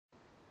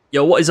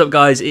Yo, what is up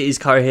guys, it is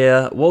Kyro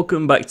here,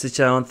 welcome back to the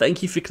channel and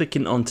thank you for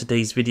clicking on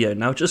today's video.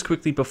 Now just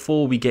quickly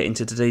before we get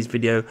into today's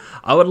video,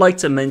 I would like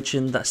to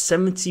mention that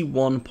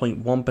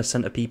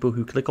 71.1% of people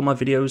who click on my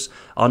videos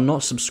are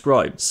not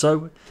subscribed.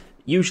 So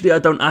usually I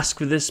don't ask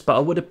for this, but I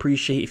would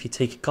appreciate if you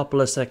take a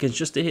couple of seconds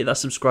just to hit that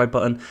subscribe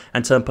button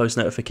and turn post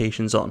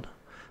notifications on.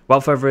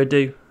 Without further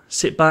ado,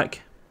 sit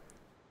back,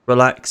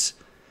 relax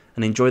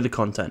and enjoy the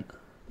content.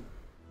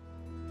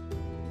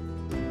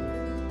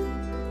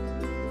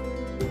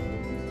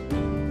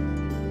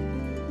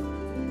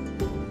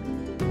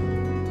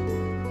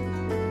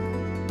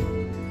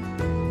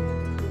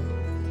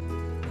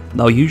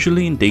 Now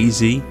usually in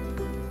DayZ,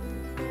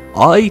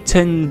 I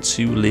tend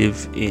to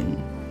live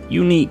in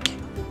unique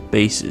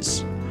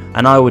bases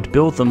and I would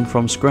build them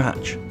from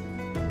scratch.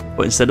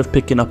 But instead of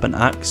picking up an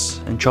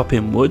axe and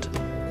chopping wood,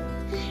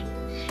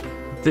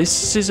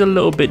 this is a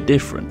little bit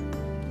different.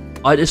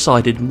 I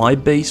decided my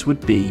base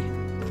would be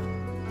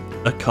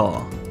a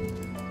car.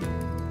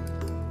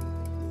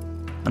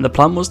 And the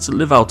plan was to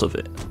live out of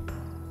it.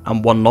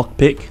 And one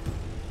lockpick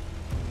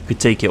could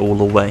take it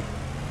all away.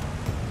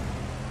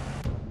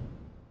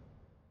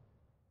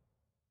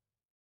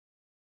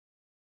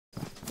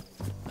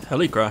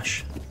 Heli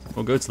crash.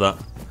 We'll go to that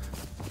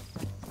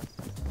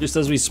just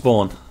as we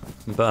spawn.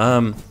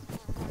 But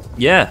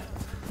yeah,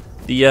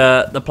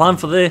 the plan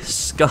for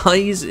this,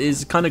 guys,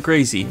 is kind of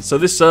crazy. So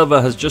this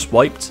server has just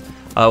wiped.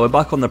 We're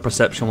back on the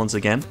perception once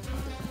again.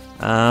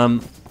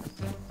 I'm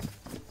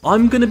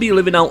gonna be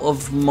living out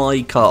of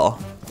my car.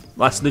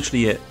 That's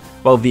literally it.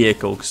 Well,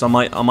 vehicle, because I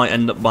might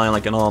end up buying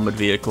like an armored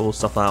vehicle,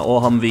 stuff like that,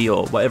 or Humvee,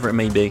 or whatever it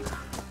may be.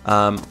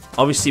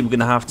 Obviously, we're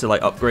gonna have to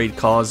like upgrade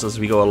cars as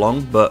we go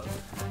along, but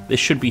this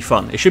should be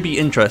fun. It should be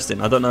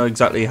interesting. I don't know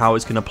exactly how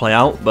it's going to play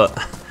out, but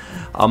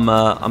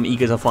I'm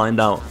eager to find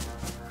out.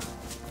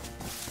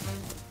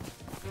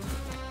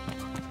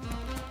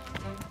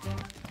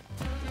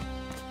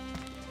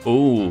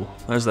 Ooh,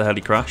 there's the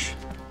heli crash.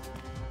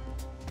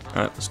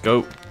 Alright, let's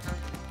go.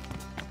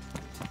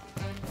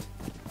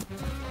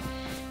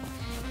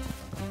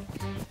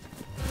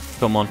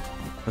 Come on.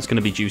 That's going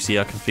to be juicy.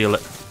 I can feel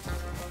it.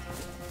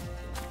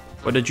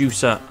 Where the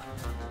juice at?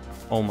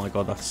 Oh my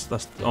god,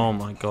 that's oh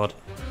my god.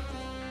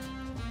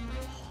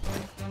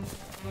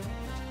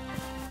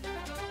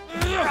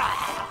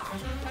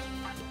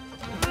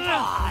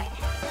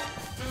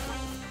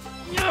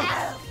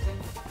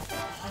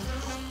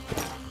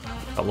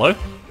 Hello?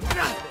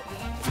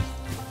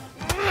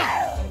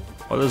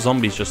 Why are the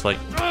zombies just like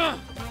not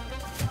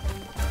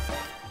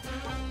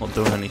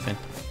doing anything?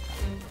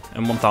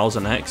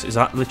 M1000X, is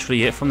that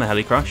literally it from the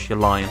heli crash? You're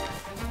lying.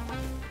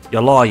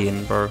 You're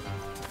lying, bro.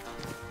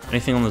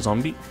 Anything on the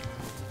zombie?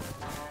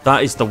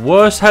 That is the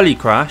worst heli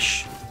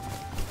crash.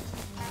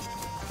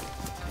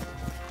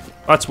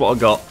 That's what I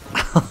got.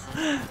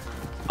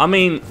 I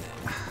mean,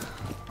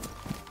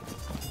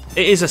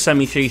 it is a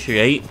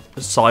semi-338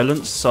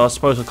 silence, so I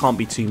suppose I can't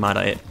be too mad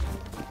at it.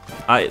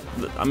 I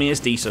mean, it's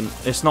decent.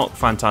 It's not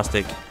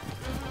fantastic.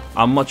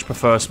 I much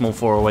prefer a small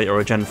 408 or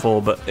a Gen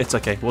 4, but it's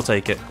okay. We'll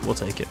take it. We'll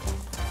take it.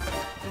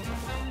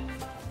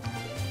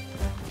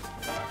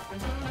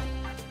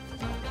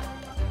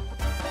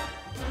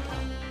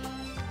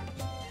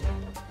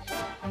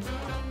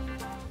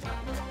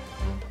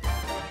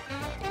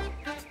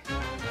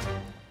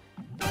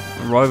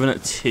 Arriving at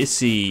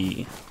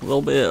Tissy. A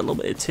little bit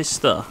of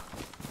Tista.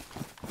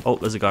 Oh,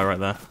 there's a guy right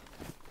there.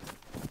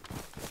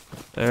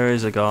 There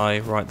is a guy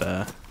right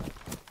there.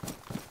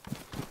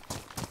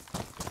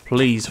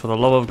 Please, for the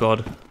love of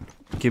God,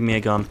 give me a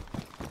gun.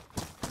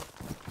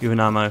 Give an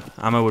ammo.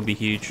 Ammo would be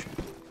huge.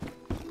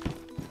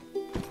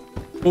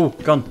 Oh,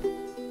 gun.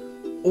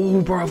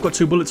 Oh, bro, I've got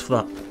 2 bullets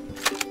for that.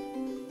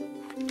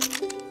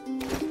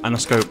 And a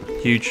scope.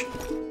 Huge.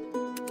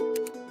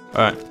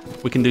 Alright,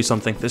 we can do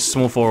something. This is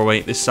small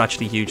 408. This is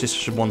actually huge. This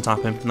should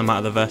one-tap him, no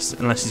matter the vest,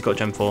 unless he's got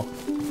Gen 4.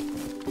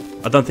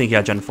 I don't think he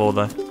had Gen 4,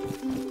 though.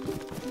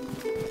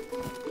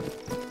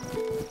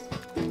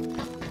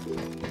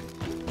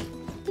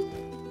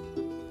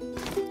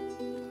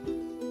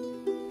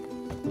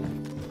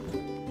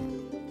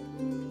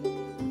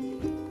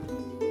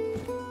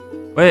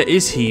 Where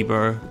is he,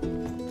 bro?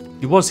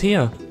 He was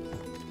here.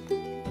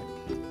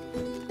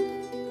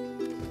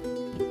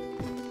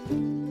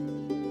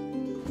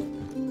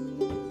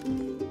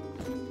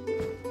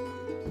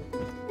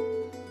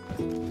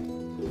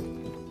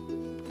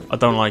 I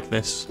don't like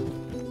this.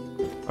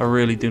 I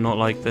really do not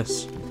like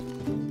this.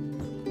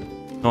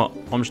 No,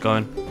 I'm just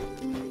going,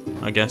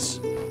 I guess.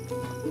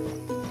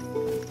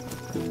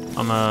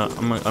 I'm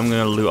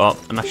gonna loot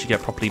up and actually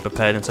get properly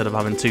prepared instead of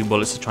having 2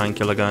 bullets to try and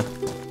kill a guy.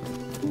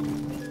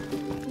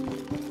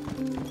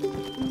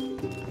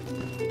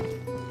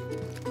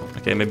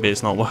 Okay, maybe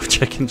it's not worth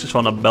checking just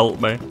on a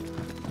belt, man.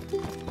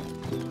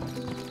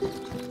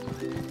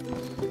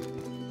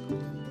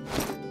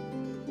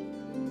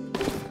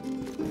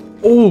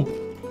 Oh!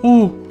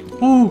 Oh!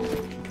 Oh!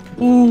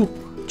 Oh!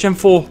 Gen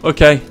 4.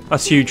 Okay,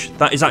 that's huge.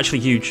 That is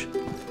actually huge.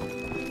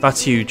 That's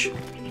huge.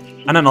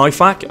 And an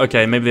IFAK?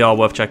 Okay, maybe they are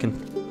worth checking.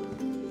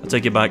 I'll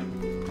take it back.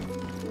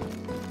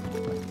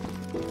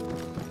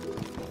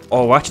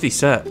 Oh, we're actually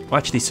set. We're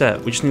actually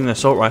set. We just need an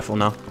assault rifle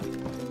now.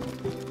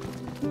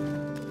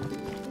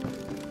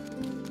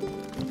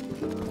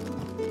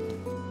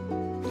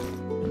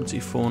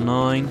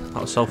 M249.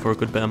 That'll sell for a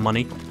good bit of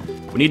money.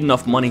 We need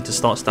enough money to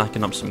start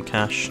stacking up some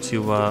cash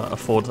to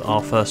afford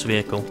our first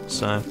vehicle.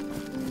 So.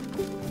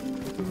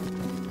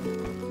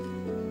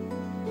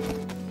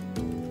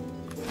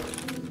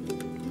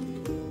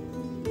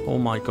 Oh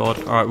my god.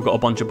 Alright, we've got a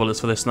bunch of bullets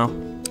for this now.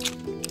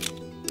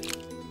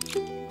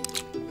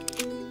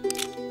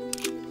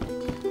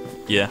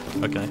 Yeah,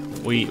 okay.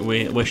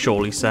 We're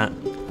surely set.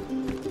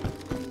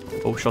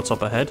 Oh, shots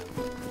up ahead.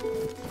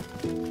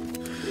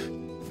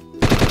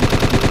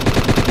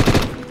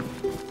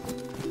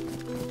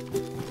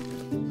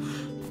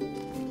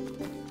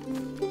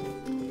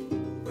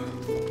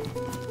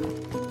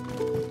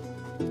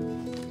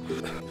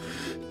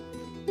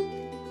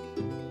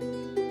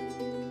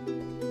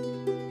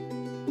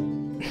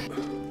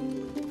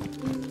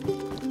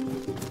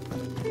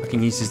 I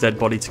can use his dead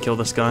body to kill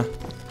this guy.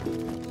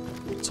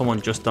 Someone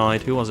just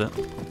died. Who was it?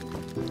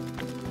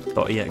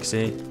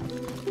 .exe.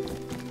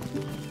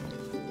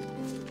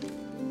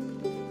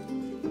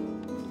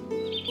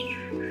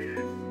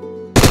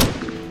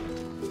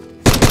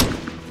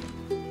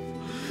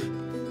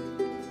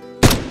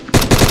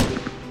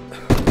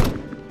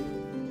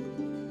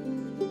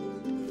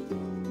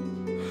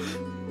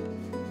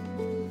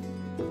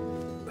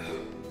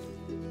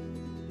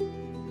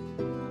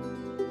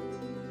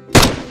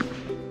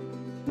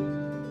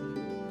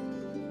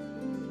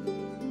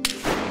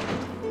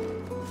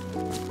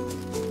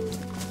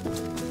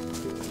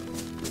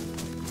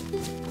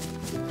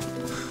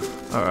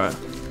 Alright.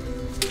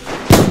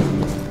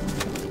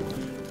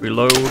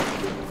 Reload.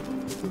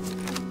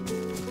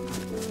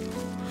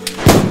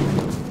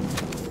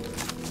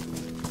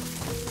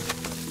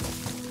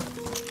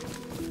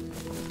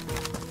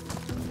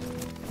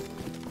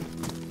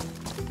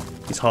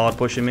 He's hard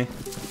pushing me.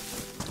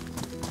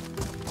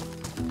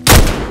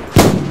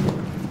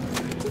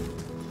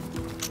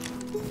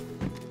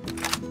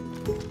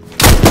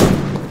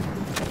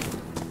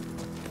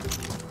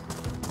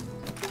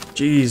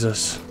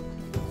 Jesus.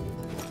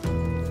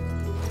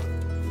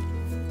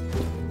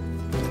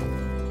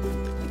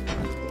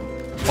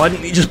 Why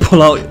didn't he just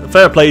pull out?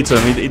 Fair play to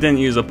him. He didn't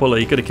use a puller.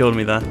 He could have killed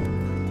me there.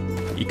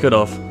 He could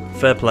have.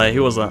 Fair play.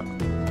 Who was that?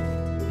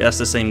 Yeah, that's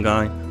the same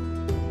guy.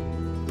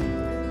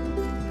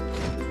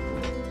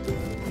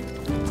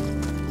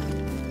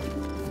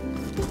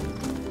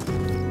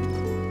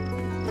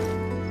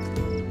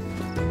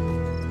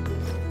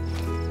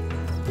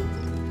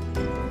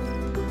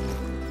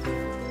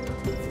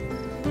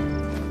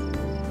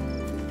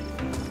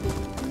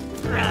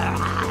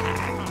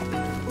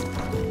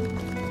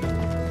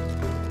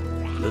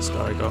 This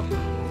guy got.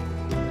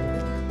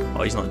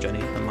 Oh, he's not Jenny.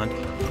 Never mind.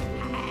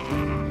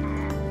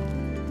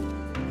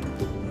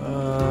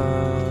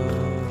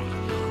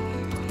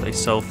 They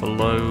sell for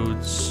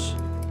loads.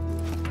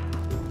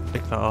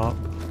 Pick that up.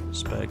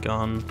 Spare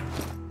gun.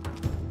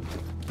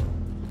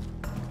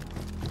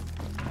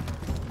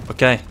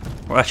 Okay,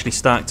 we're actually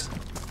stacked.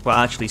 We're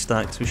actually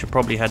stacked. We should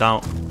probably head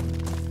out.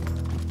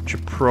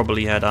 Should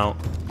probably head out,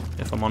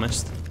 if I'm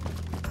honest.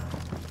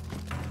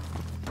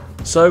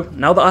 So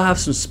now that I have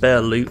some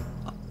spare loot,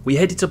 we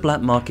headed to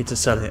black market to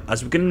sell it,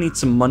 as we're going to need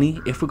some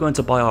money if we're going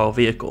to buy our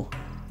vehicle.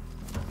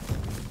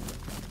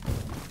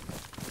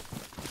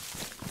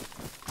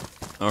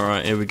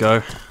 Alright, here we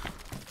go.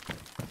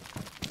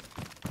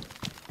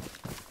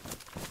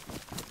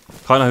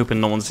 Kinda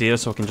hoping no one's here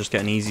so I can just get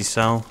an easy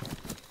sell.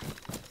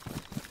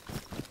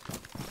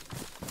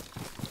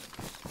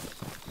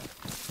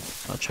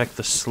 I'll check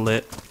the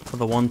slit for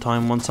the one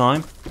time.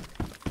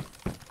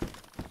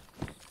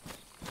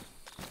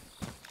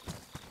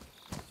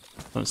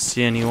 Don't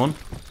see anyone.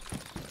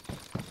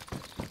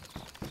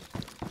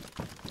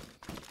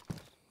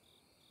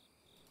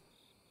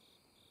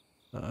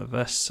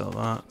 Vest, sell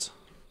that.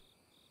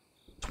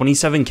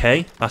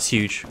 27k? That's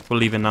huge. We're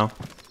leaving now.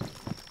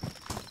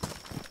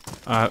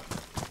 Alright.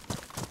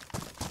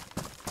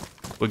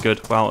 We're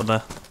good. We're out of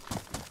there.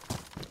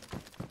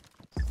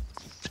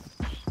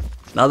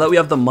 Now that we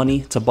have the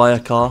money to buy a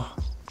car,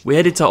 we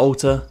headed to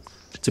Alta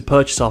to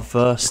purchase our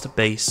first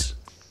base.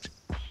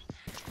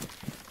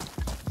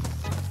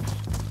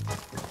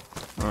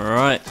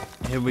 Alright,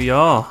 here we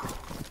are.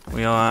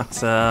 We are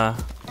at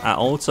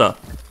Alta.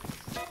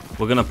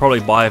 We're gonna probably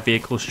buy a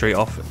vehicle straight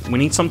off. We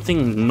need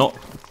something not.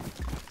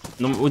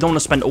 We don't want to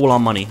spend all our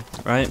money,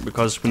 right?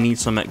 Because we need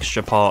some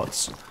extra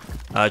parts,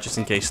 just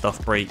in case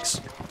stuff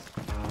breaks.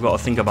 We've got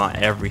to think about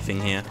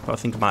everything here. Got to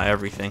think about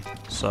everything.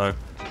 So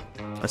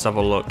let's have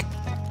a look.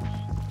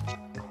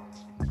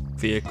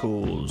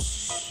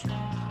 Vehicles.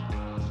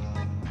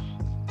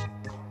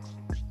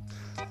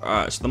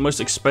 Alright, so the most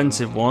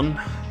expensive one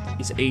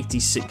is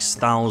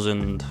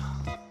 86,000,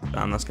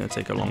 and that's going to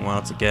take a long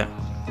while to get.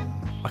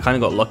 I kind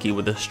of got lucky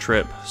with this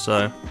trip,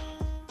 so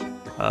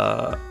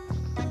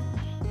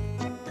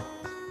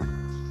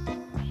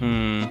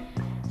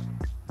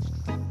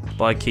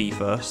buy key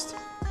first.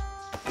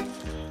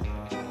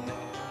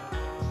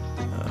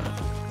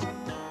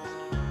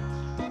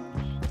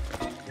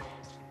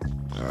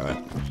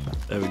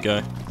 There we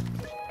go.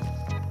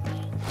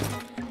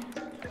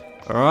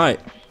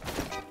 Alright.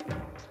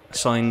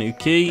 Assign new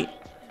key.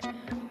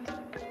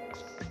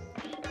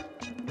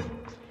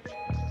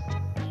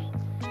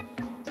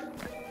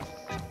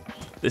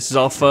 This is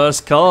our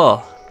first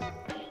car.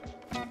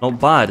 Not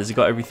bad. Has it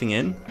got everything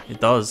in? It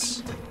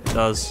does. It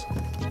does.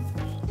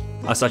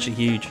 That's actually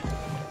huge.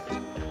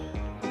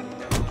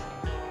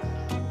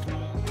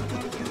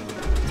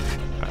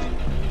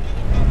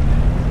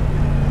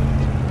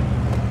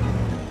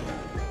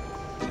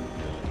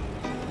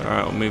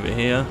 Alright, we'll move it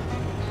here.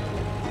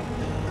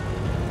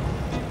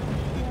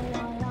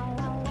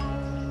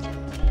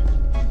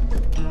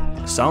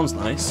 Sounds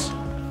nice.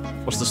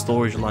 What's the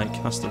storage like?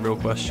 That's the real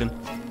question.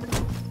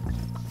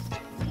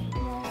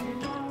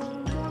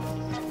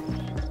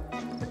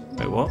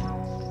 Wait, what?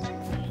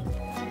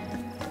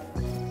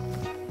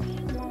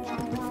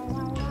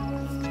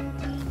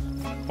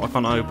 Why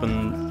can't I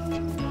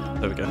open...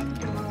 There we go.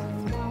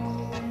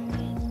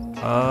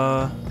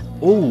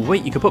 Oh,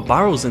 wait, you could put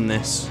barrels in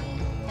this.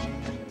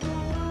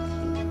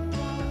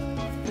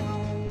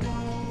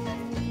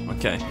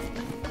 Okay,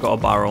 got a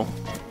barrel.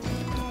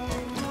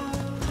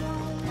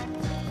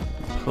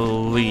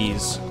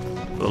 Please,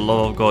 for the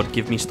love of God,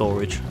 give me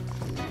storage.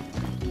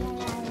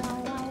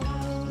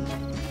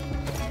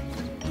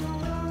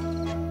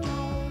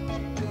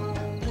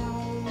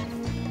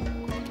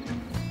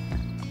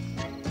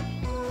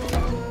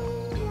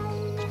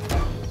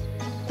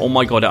 Oh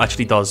my God, it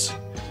actually does.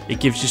 It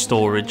gives you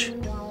storage.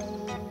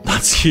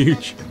 That's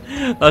huge.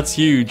 That's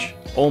huge.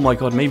 Oh my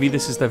God, maybe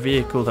this is the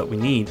vehicle that we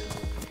need.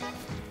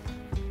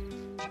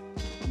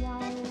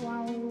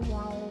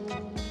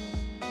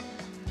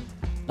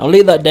 Now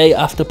late that day,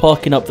 after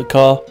parking up the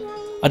car,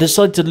 I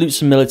decided to loot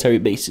some military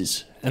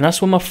bases, and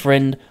that's when my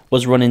friend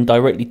was running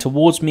directly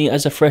towards me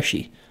as a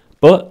freshie,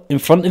 but in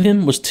front of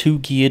him was 2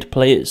 geared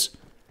players,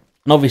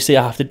 and obviously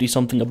I have to do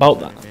something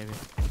about that.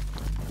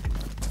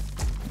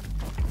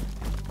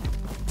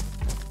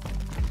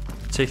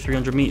 Say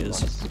 300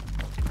 meters.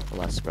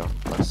 Plus, bro.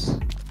 Plus.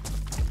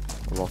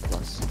 A lot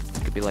plus.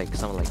 It could be like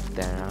something like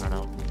there, I don't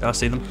know. Yeah, I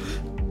see them.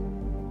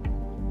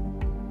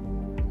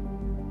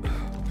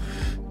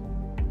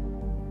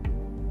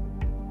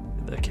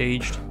 They're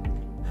caged.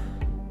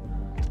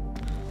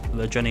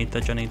 They're Jenny, they're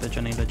Jenny, they're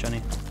Jenny, they're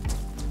Jenny.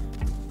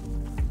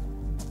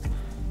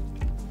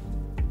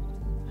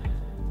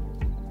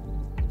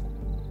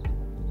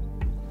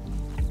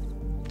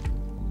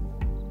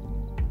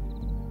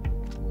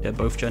 Yeah,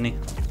 both Jenny.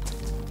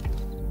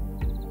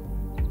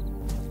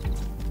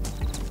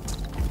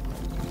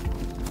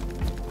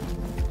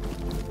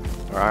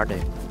 Where are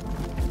they?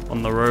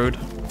 On the road,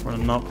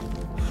 running up.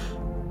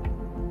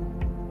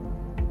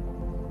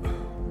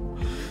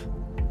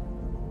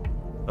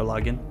 They're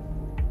lagging.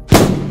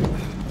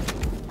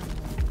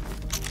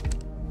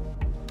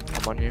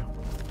 I'm on you.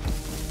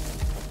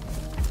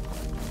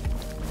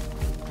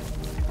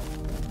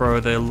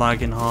 Bro, they're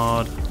lagging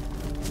hard.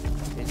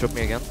 Can you drop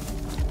me again?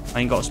 I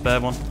ain't got a spare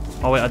one.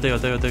 Oh wait, I do.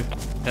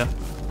 Yeah.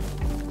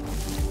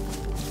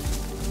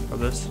 Grab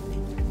this.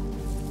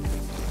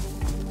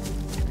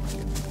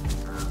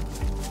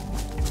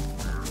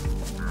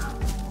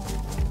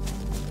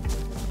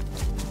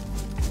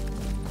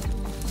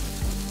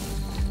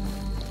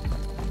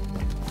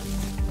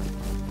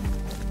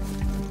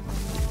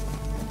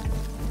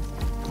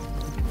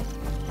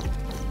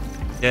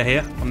 Yeah,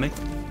 here, on me.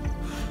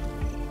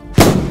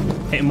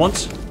 Hit him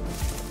once.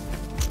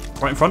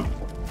 Right in front.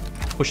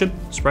 Push him.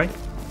 Spray.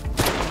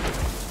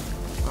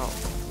 Oh.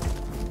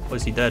 Oh,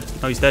 is he dead?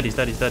 No, he's dead, he's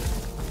dead.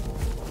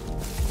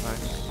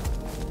 Nice.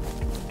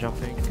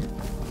 Jumping.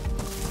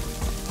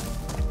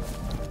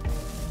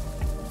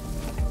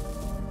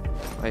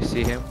 I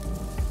see him.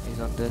 He's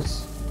on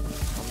this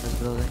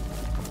building.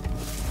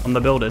 On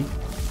the building?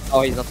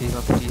 Oh, he's not,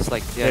 he's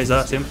like, yeah. There's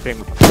that, him.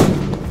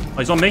 Oh,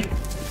 he's on me.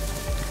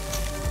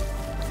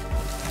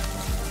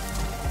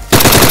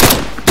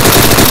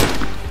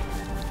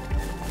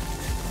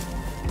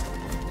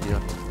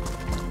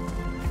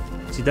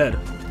 Is he dead?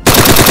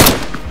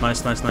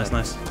 Nice.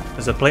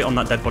 There's a plate on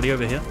that dead body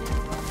over here.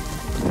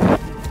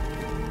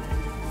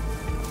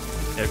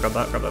 Yeah, grab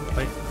that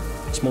plate.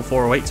 Small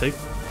 408 too.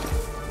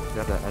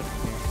 Grab that.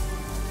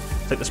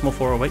 Take the small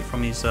 408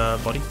 from his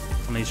body,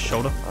 on his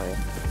shoulder. Oh yeah.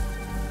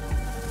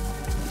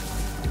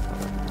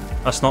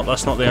 That's not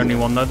the only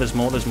one though. There's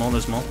more. Just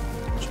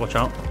watch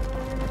out.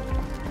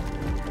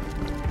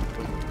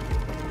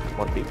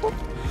 More people?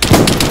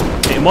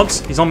 Hit him once.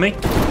 He's on me.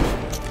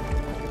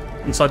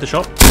 Inside the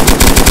shop.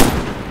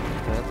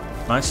 Dead.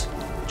 Nice.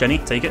 Jenny,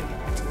 take it.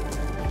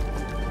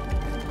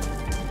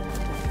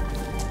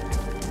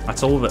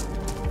 That's all of it.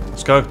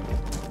 Let's go.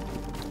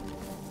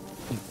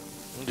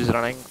 I'm just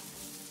running.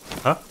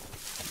 Huh?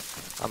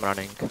 I'm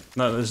running.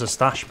 No, there's a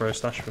stash, bro.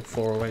 Stash with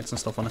 408s and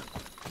stuff on it.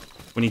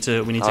 We need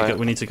to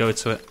go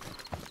to it.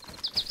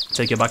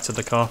 Take it back to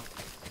the car.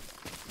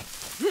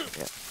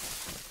 Yeah.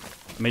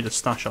 I made a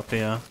stash up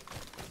here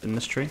in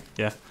this tree.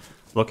 Yeah.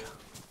 Look.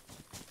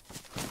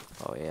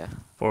 Oh yeah.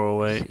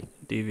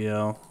 408,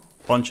 DVL.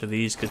 Bunch of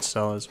these could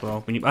sell as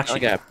well. When you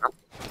actually,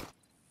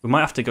 We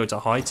might have to go to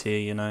high tier,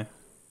 you know.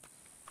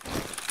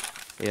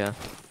 Yeah.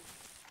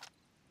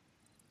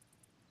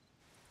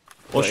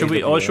 Or should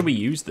we? Or should we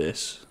use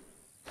this?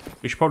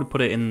 We should probably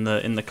put it in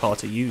the car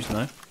to use.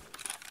 No.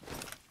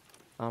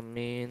 I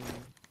mean,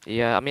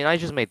 yeah. I mean, I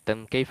just made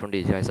 10k from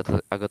these guys.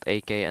 I got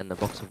AK and a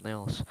box of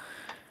nails.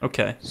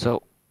 Okay.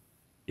 So.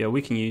 Yeah,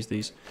 we can use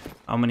these.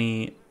 How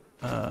many?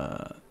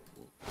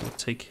 We'll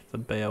take the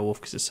Beowulf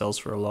because it sells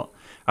for a lot.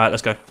 All right,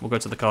 let's go. We'll go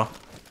to the car.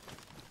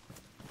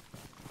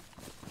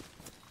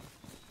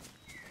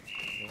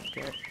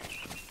 Okay.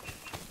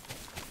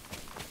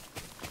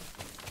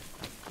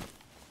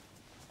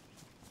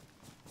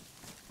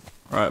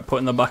 Alright, put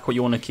in the back what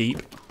you want to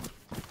keep.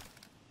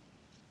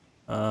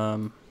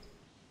 We'll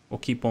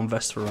keep one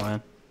vest for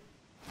Ryan.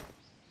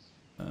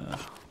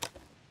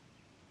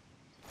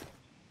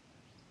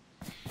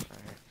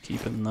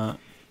 Keeping that.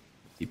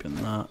 Keeping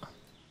that.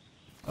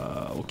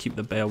 We'll keep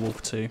the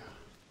Beowulf too.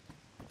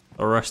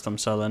 The rest I'm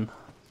selling.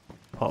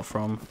 Apart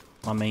from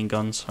my main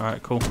guns.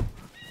 Alright, cool.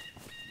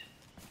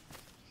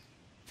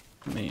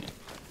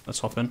 Let's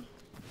hop in.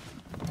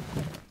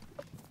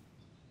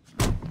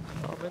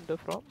 I'm in the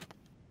front.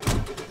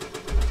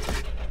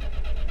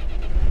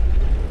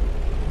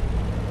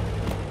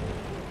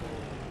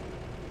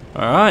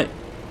 Alright.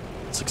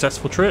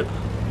 Successful trip.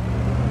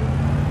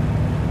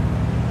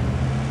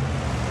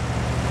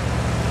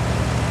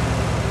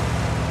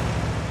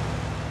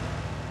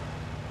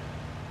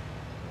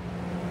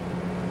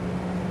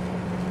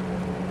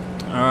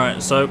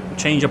 Alright, so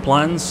change of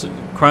plans.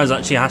 Kraz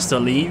actually has to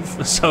leave,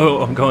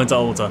 so I'm going to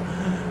altar.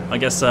 I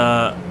guess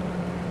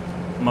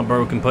my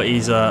bro can put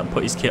his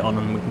kit on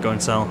and we can go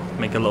and sell,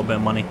 make a little bit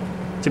of money.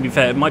 To be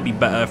fair, it might be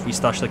better if we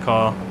stash the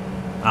car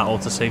at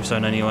altar safe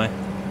zone anyway.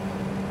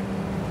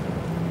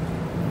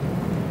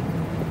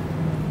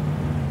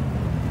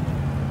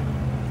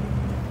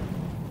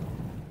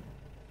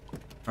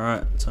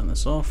 Alright, turn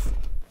this off.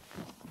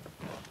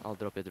 I'll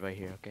drop it right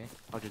here, okay?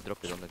 I'll just drop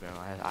it on the ground.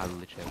 I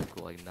literally have it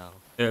cool like now.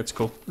 Yeah, it's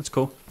cool. It's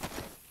cool.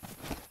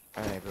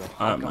 Alright, bro.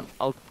 Alright, man.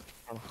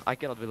 I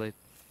cannot be late.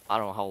 I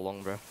don't know how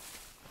long, bro.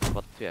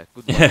 But yeah,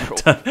 good Yeah,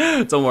 luck,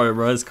 bro. don't worry,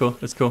 bro. It's cool.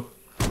 It's cool.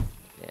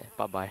 Yeah,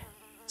 bye-bye.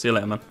 See you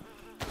later, man.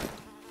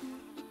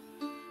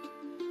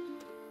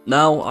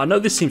 Now, I know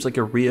this seems like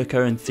a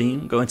reoccurring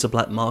theme, going to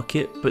black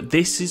market, but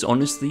this is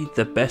honestly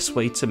the best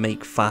way to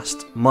make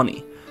fast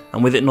money.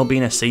 And with it not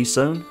being a safe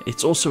zone,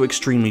 it's also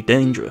extremely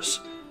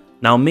dangerous.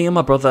 Now, me and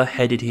my brother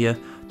headed here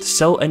to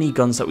sell any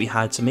guns that we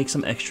had to make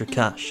some extra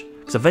cash,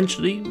 because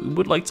eventually we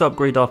would like to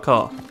upgrade our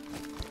car.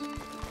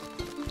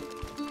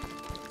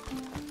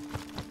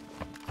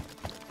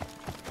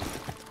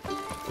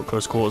 Put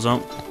close quarters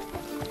on.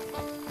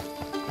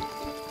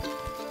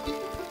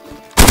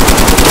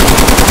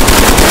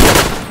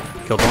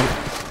 Killed one.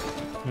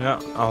 Yeah,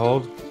 I'll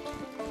hold.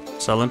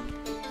 Selling.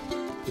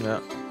 Yeah.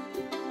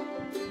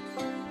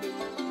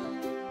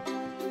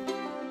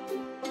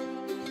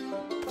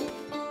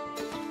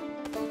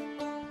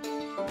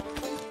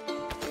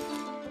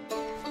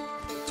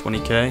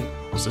 $20k.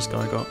 What's this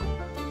guy got?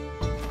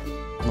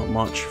 Not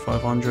much.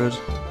 500.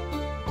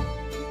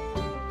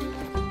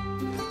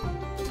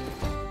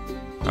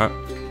 Alright,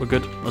 we're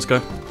good. Let's go.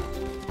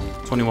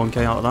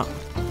 21k out of that.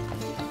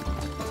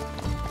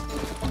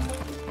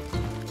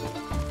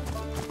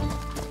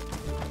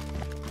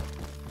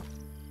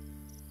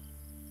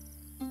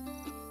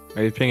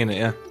 Are you pinging it,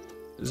 yeah?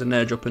 There's an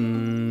airdrop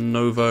in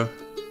Novo.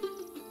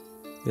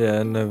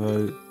 Yeah,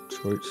 Novo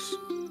choice.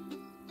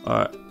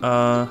 Alright,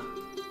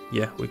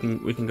 yeah, we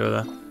can go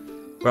there.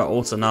 We're at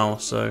Alta now,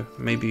 so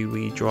maybe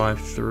we drive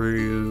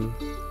through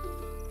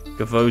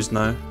Gavos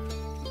now.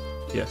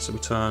 Yeah, so we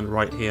turn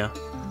right here,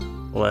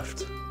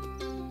 left.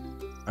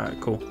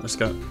 Alright, cool, let's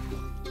go.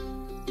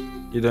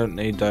 You don't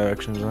need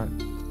directions, right?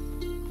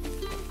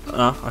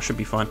 Nah, I should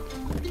be fine.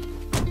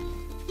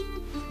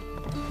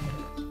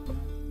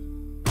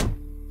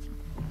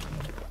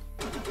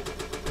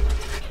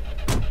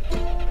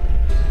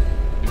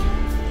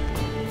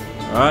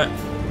 Alright,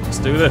 let's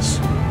do this.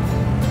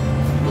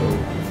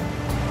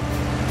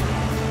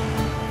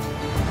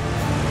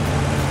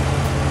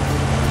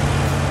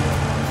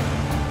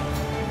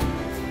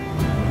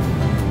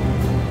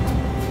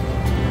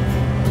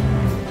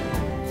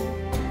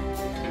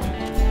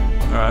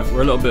 Alright,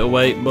 we're a little bit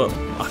away, but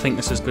I think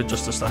this is good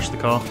just to stash the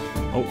car.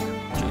 Oh,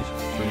 jeez,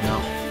 3 now.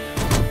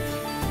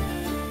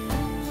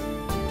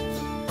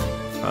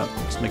 Alright,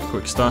 let's make a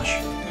quick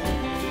stash.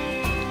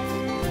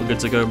 We're good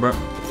to go, bro.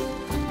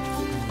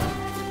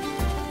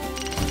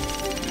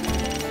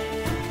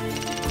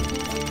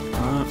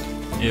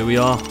 Here we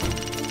are.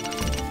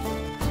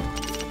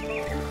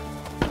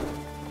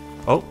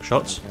 Oh,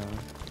 shots.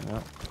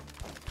 Yeah.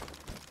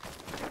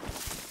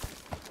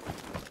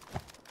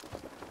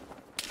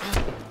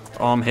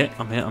 Oh, I'm hit.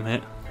 I'm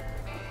hit.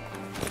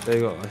 They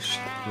got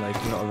like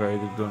not a very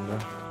good gun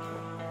though.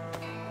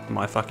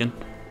 My fucking.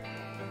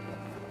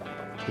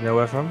 You know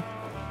where from?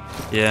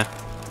 Yeah,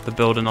 the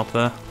building up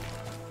there.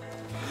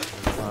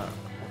 Right.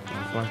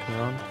 I'm flanking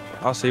around.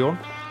 I'll see one.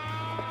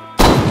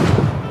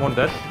 One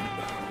dead.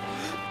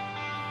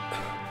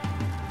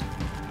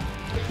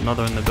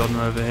 Another in the building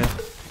over here.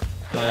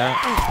 Oh, yeah.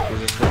 He's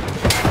just there.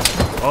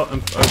 Oh, over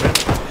here.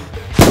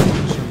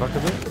 Push him back a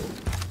bit.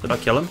 Did I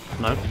kill him?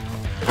 No.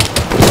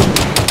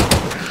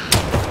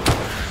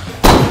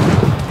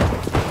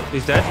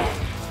 He's dead.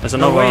 There's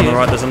another way on the in.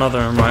 right. There's another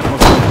on the right.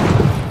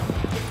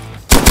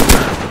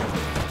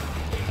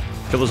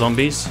 Kill the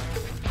zombies.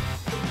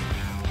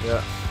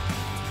 Yeah.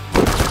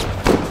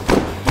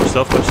 Watch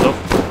yourself. Watch yourself.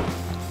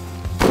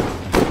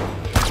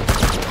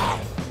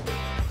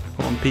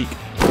 Come on, peek.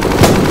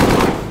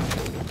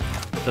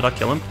 Did I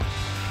kill him?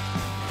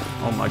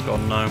 Oh my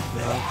god, no.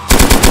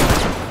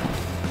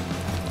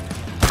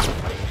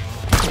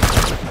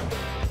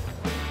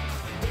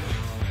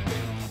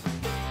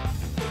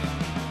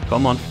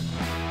 Come on.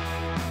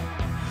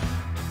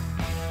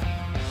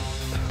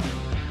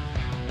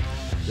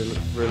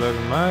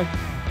 Reloading mag.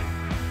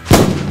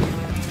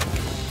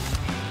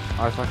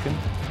 I fucking.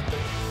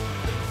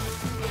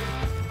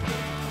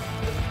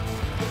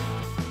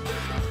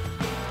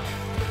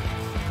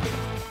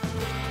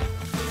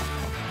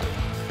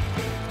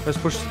 Let's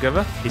push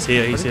together. He's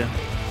here, he's here.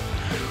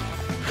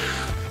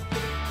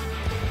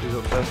 He's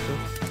up there still.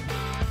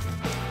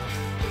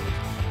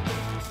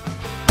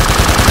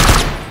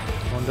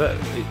 One dead.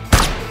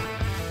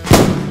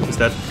 He's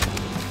dead.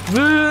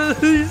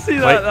 You see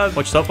that? Wait, That's...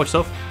 watch yourself, watch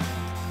yourself.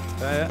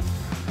 Yeah.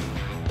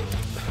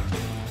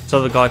 This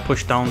other guy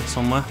pushed down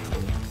somewhere.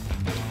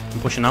 I'm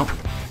pushing out.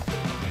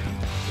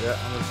 Yeah,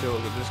 I'm gonna see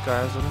what this guy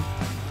has on him.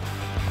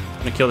 I'm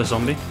gonna kill this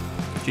zombie.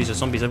 Jesus,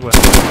 zombies everywhere.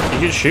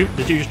 Did you just shoot?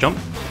 Did you just jump?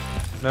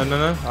 No, no,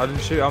 no. I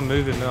didn't shoot. I'm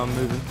moving. No, I'm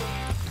moving.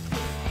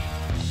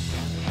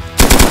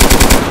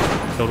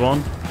 Killed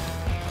one.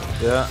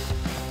 Yeah.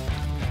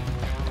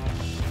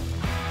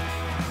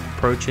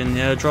 Approaching the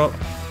airdrop.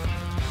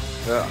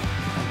 Yeah.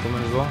 I'm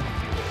coming as well.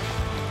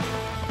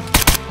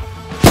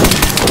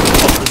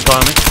 Oh, this guy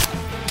on me.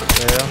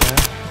 Yeah, I'm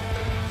here.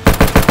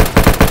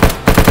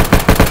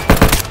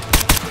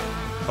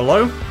 Hello?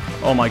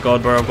 Oh my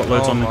god, bro, I've got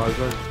loads on me. Oh my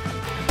god.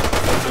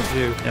 That's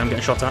you. Yeah, I'm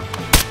getting shot at. I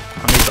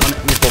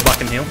need to fall back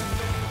and heal.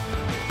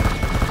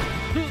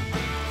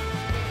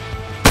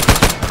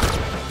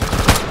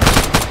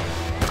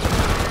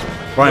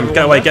 Ryan,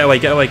 get away, get away,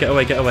 get away, get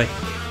away, get away.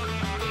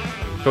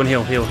 Go and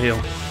heal, heal, heal.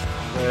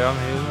 Yeah, I'm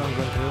healing. I'm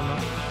going to heal now.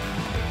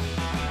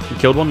 You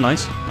killed one,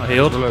 nice. I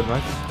healed. Reload,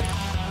 mate.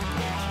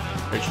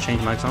 I just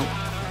changed mags out.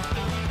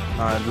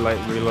 I'd like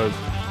reload.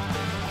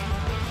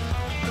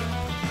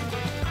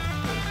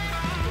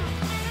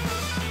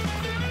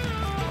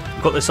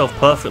 Got yourself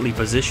perfectly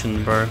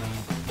positioned, bro.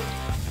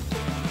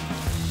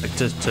 Like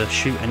to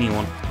shoot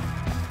anyone.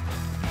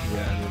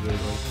 Yeah, reload.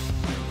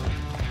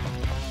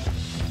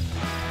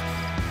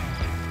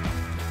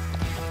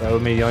 That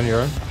with me on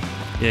your own?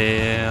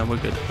 Yeah, we're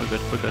good, we're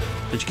good, we're good.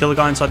 Did you kill the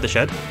guy inside the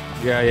shed?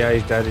 Yeah, yeah,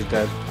 he's dead, he's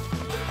dead.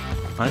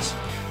 Nice.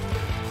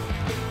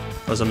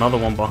 There's another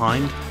one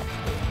behind.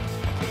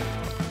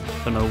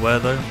 Don't know where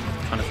though.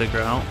 Trying to figure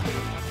it out.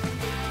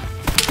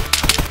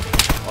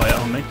 Oh yeah,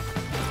 on me.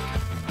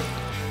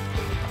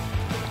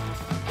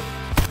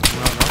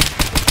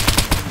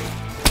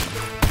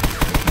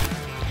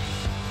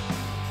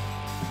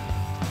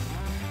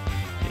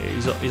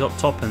 Yeah, he's up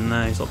top in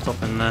there. He's up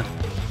top in there.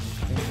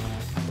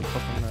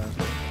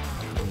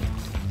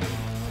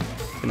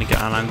 Gonna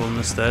get an angle on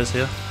the stairs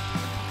here.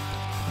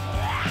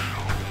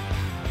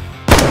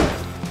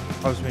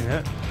 I was being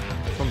hit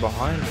from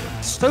behind.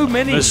 So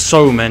many. There's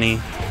so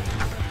many.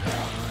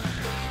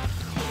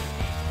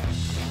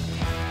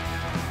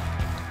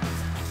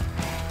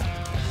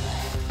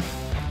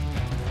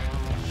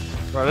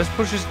 Right, let's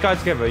push this guy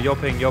together. You're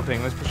ping,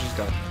 let's push this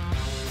guy.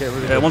 Get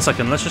rid of him. 1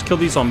 second, let's just kill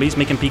these zombies,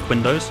 make him peek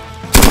windows.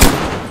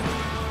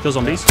 Kill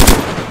zombies.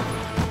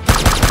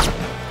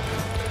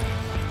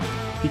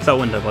 Peek that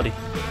window, buddy.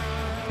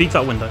 Peek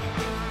that window.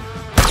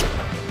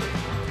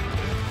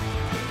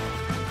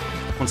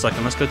 1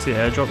 second, let's go to the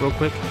airdrop real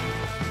quick.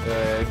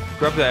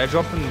 Grab the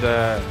airdrop and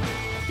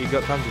you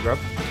got time to grab?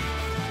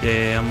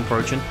 Yeah, I'm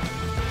approaching.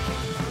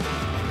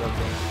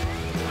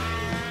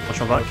 Watch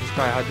my back.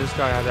 This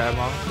guy had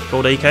ammo.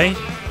 Gold AK.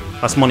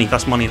 That's money,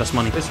 that's money, that's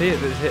money. This here,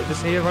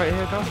 right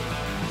here, guys.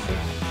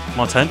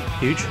 Mar 10,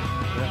 huge.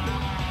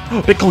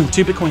 Oh, Bitcoin,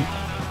 2 Bitcoin.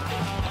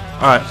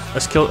 Alright,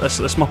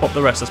 let's mop up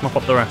the rest, let's mop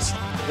up the rest.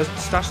 Let's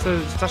stash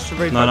the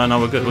raid. No,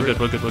 we're good, we're good,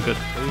 we're good, we're good.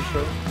 Are you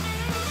sure?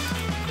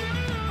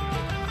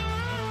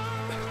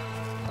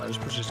 Alright,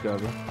 just push this guy,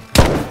 bro.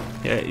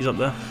 Yeah, he's up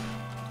there.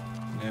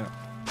 Yeah.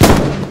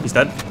 He's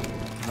dead.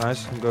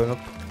 Nice, I'm going up.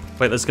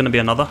 Wait, there's gonna be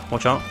another,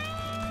 watch out.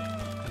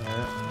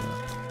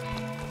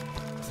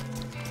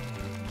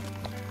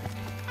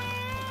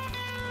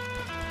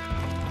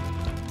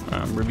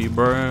 Review,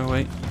 bro.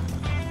 Wait.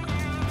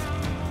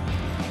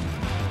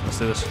 Let's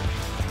do this.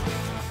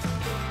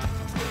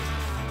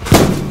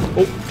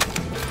 Oh!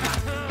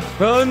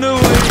 Oh, no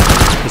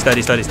way! He's dead,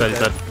 he's dead, he's dead, he's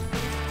dead.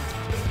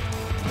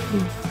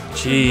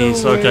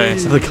 Jeez, okay,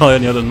 so the guy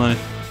on the other knife.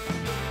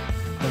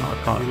 Oh,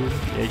 I can't.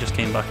 Yeah, he just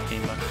came back,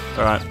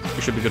 Alright,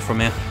 we should be good from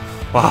here.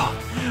 Wow.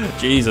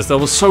 Jesus, there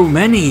was so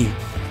many!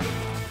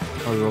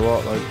 That was a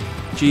lot, like.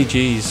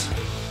 GG's.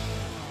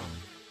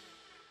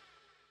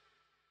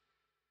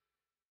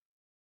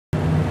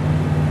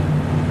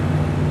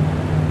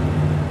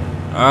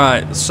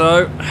 Alright,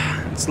 so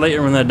it's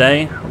later in the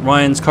day.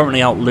 Ryan's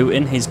currently out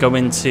looting. He's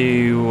going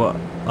to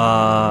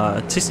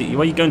Tissy. Where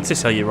are you going to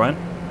Tissy, are you, Ryan?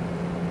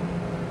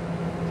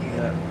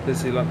 Yeah,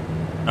 Tissy lump.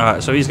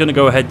 Alright, so he's going to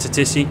go ahead to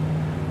Tissy.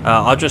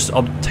 I just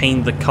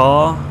obtained the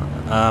car.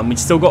 We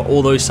still got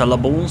all those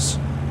sellables.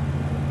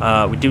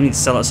 We do need to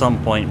sell at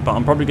some point, but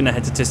I'm probably going to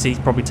head to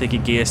Tissy, probably take a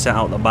gear set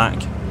out the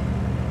back.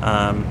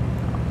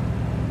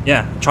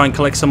 Yeah, try and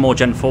collect some more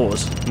Gen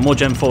 4s. The more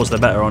Gen 4s, the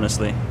better,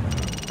 honestly.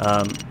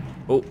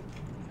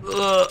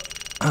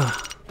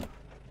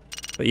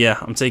 But yeah,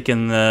 I'm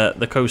taking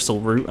the coastal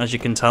route, as you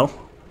can tell,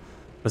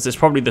 because it's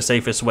probably the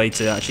safest way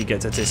to actually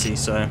get to Tissy.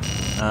 So,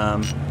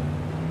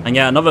 and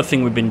yeah, another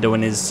thing we've been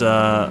doing is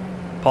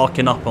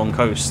parking up on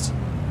coast,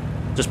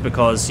 just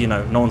because, you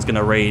know, no one's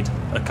gonna raid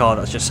a car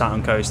that's just sat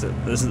on coast. You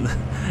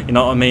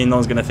know what I mean? No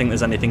one's gonna think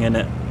there's anything in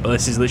it, but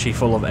this is literally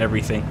full of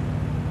everything,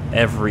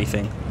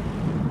 everything.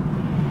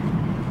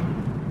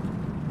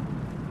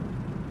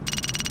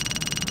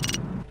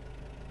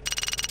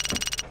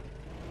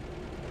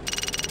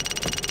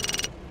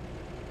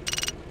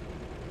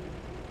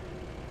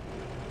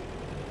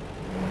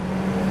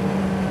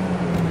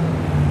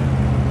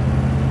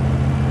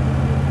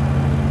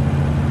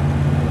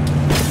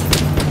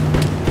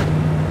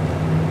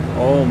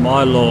 Oh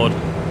my lord.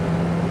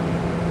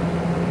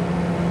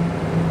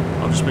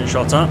 I've just been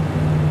shot at.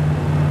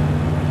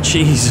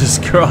 Jesus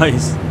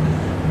Christ.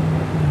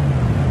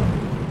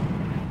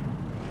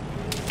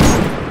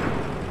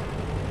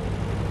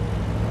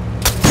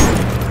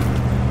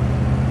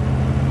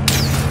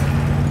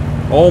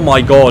 Oh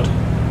my god.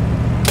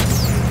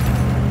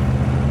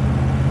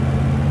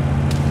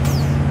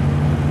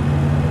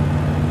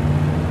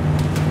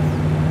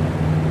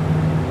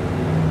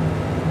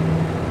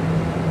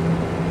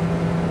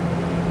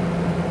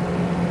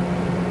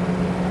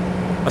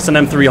 That's an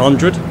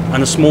M300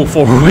 and a small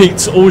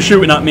 408 all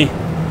shooting at me.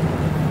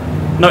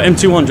 No,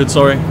 M200,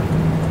 sorry.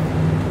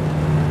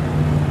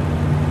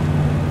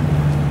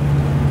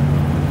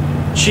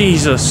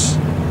 Jesus.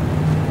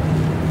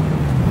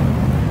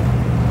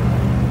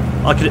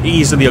 I could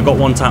easily have got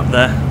one tap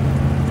there.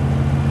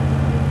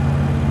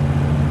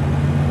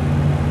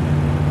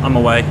 I'm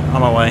away,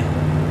 I'm away.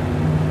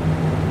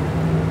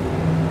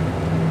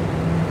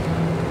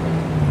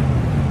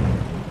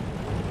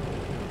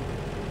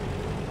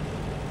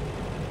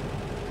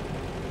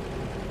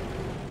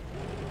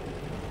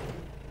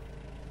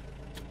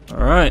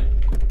 Alright,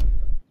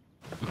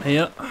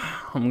 here,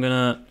 I'm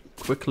gonna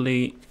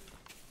quickly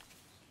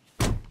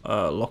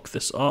lock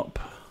this up.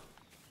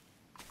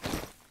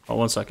 Oh,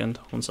 one second,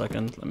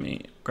 let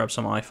me grab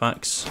some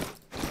IFAKs.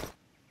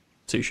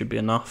 2 should be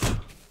enough.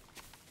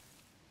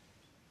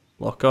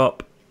 Lock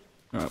up.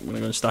 Alright, I'm gonna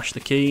go and stash the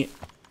key.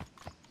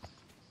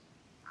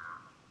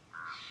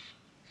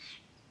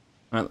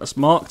 Alright, that's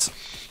marked.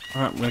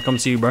 Alright, I'm gonna come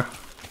to you, bro.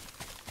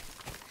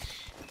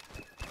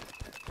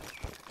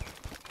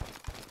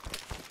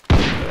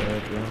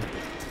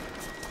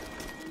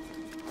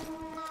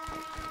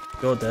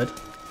 You're dead.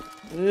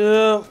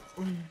 Yeah.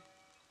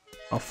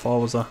 How far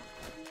was that?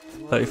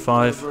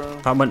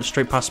 35. That went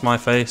straight past my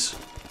face.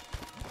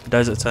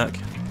 Desert tech.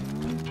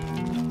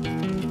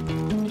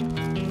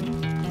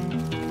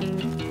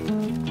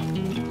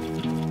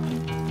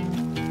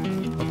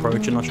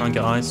 Approaching, I'll try and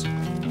get eyes.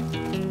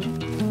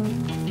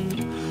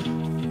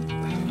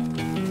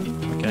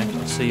 Okay,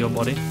 I see your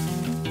body.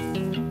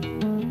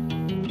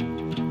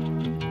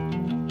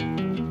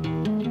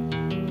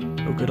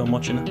 Oh good, I'm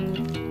watching it.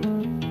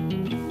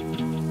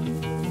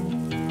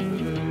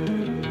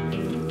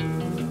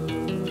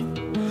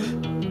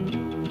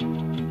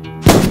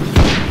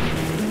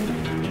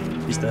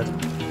 He's dead.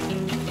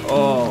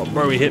 Oh,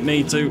 bro, he hit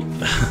me too.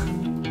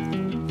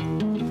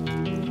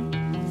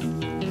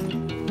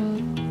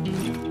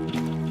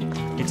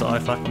 It's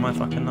IFAK, am I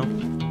fucking now?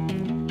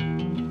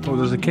 Oh,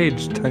 there's a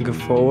cage tank of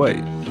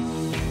 408.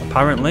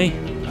 Apparently.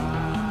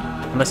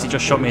 Unless he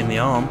just shot me in the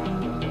arm.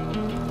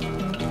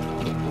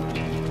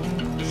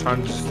 Just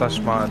trying to stash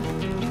my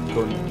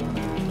gun.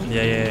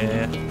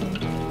 Yeah.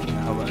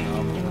 How about an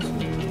arm?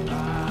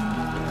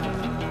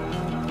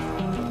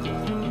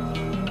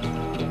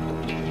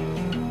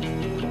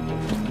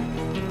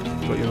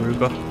 Got your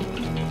Ruger.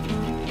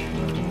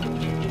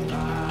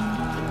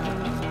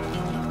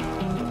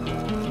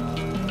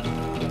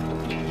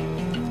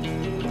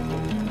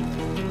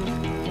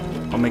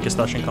 I'll make a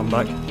stash and come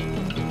back.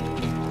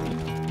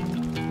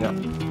 Yeah.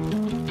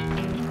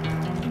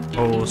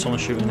 Oh,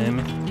 someone's shooting near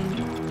me.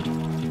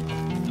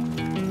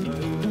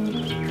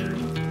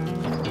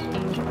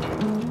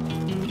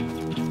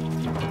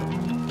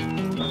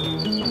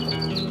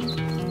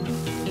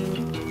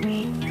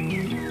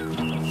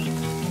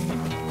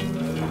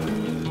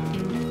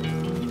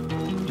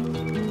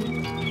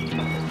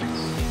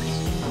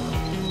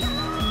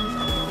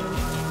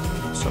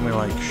 Somebody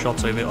like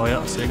shot over it. Oh yeah,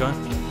 I see a guy.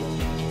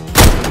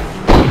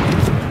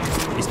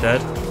 He's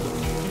dead.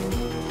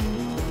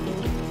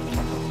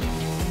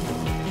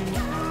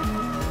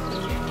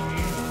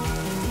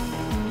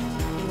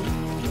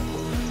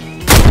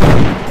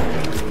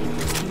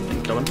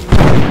 Didn't kill him.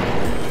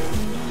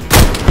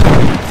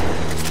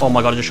 Oh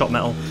my god, I just shot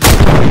metal.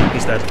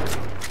 He's dead.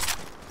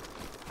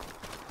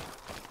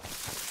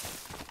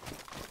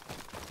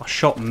 I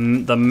shot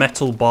the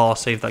metal bar,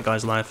 saved that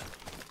guy's life.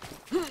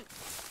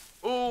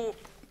 Oh.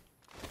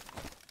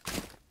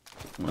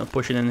 I'm gonna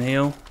push it in and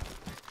heal.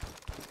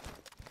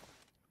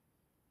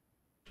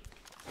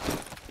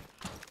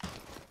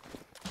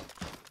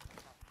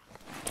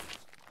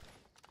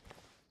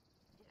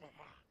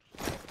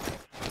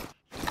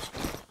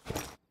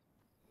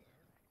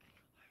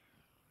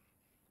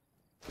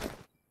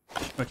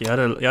 Okay,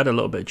 he had a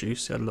little bit of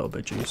juice. He had a little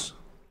bit of juice.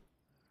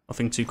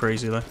 Nothing too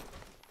crazy though.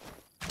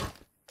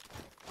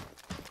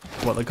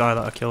 What the guy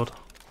that I killed?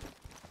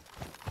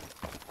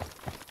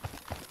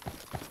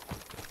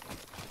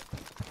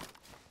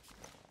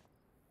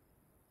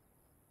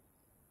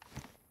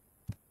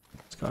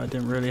 This guy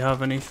didn't really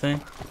have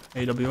anything.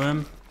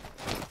 AWM.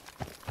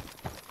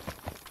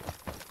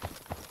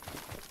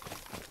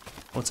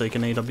 I'll take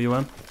an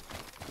AWM.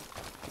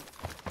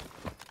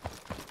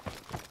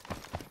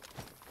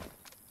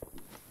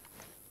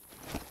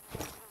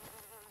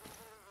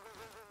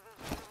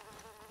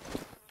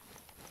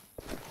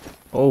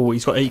 Oh,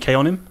 he's got 8k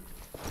on him.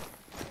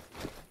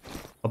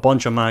 A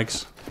bunch of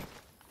mags.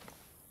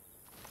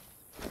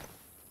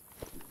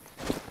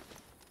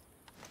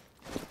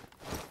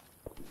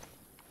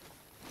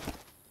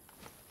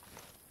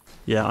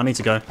 Yeah, I need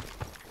to go.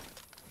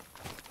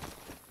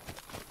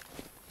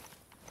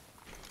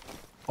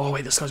 Oh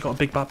wait, this guy's got a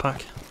big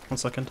backpack. 1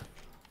 second.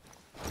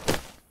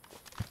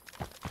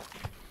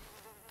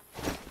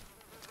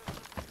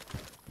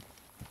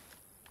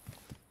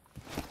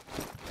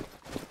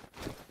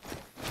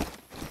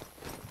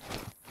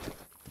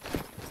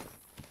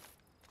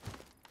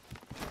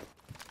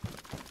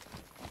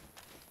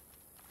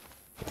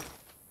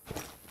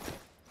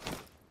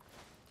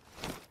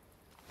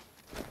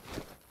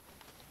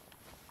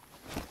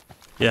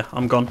 Yeah,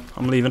 I'm gone.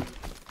 I'm leaving.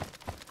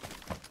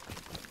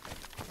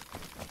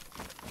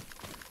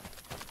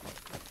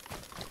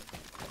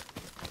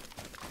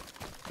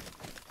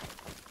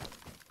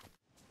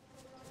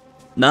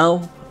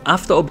 Now,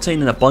 after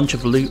obtaining a bunch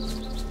of loot,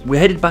 we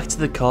headed back to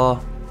the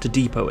car to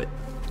depot it.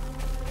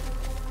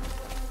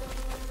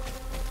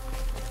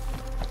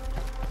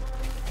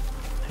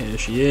 Here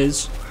she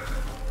is.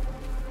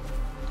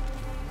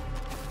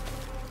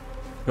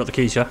 Got the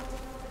keys, yeah?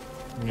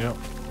 Yep.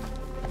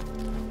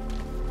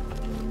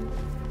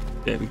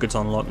 Yeah, it'd be good to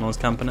unlock, no one's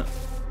camping it.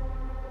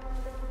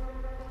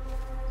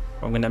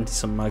 I'm gonna empty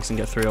some mags and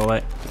get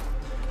 308.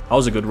 That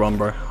was a good run,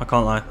 bro. I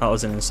can't lie, that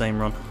was an insane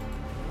run.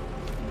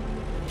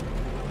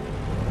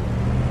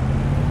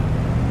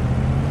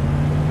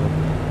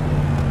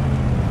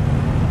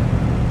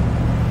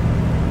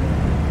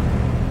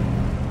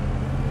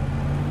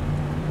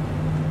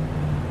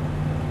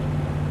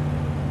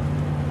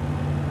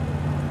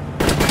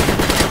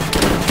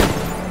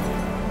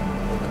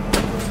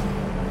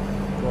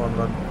 Go on,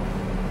 run.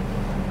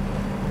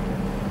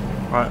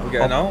 Alright, We're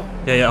getting out?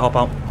 Yeah, hop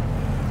out.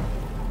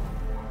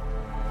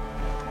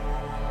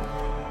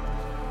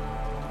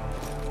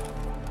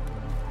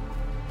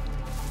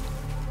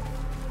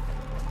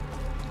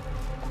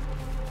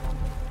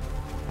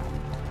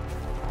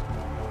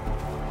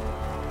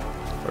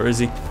 Where is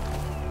he? Yeah,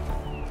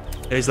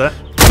 he's there.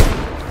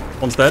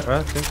 One's dead.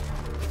 Right, okay.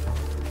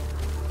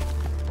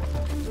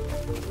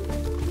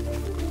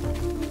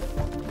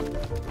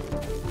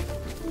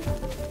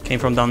 Came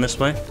from down this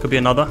way. Could be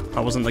another.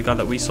 That wasn't the guy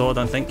that we saw, I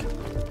don't think.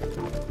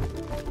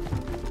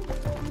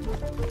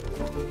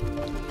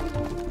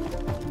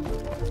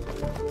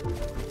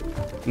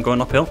 I'm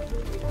going uphill.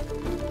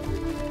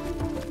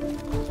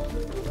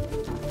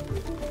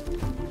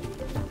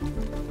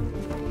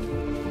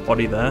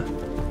 Body there.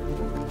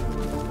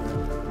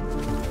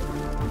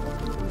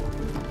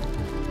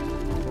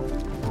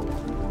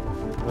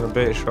 I'm gonna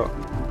bait a shot.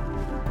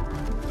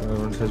 I'm gonna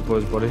run to his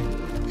boy's body.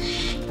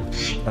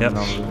 Yep.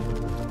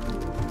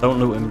 Don't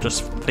loot him,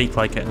 just fake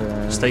like it.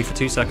 Yeah. Stay for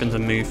 2 seconds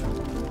and move.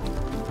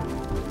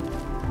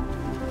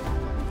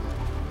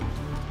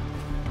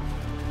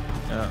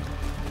 Yeah.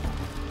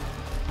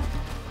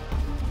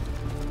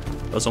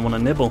 Doesn't want to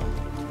nibble.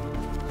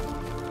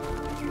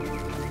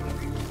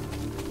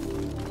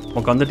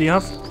 What gun did he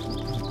have?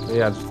 He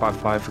had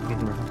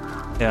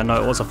 5.5. Yeah,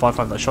 no, it was a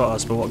 5.5 that shot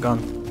us, but what gun?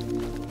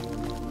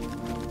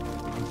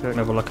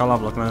 Never look, I'll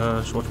have a look,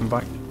 just watch him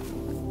back.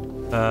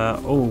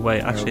 Oh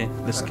wait, actually,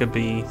 this could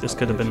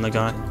have been the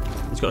guy.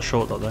 He's got a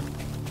short dot though.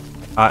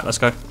 Alright, let's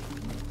go.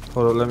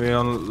 Hold up, let me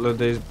unload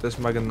this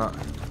mag and that,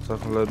 so I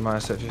can load my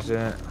accessories in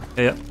it.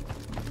 Yeah.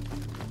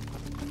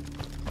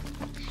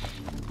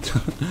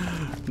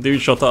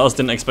 Dude shot at us,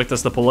 didn't expect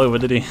us to pull over,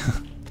 did he?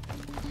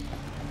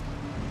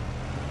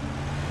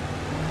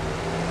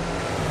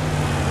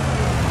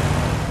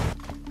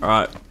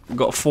 Alright, we've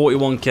got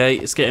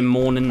 41k, it's getting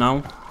morning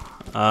now.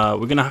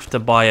 We're gonna have to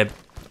buy a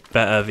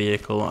better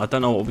vehicle. I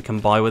don't know what we can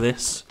buy with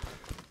this.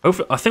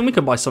 Hopefully, I think we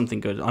can buy something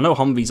good. I know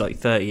Humvee's like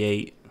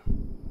 38.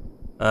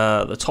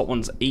 The top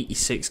one's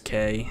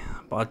 86k,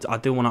 but I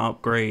do want to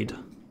upgrade.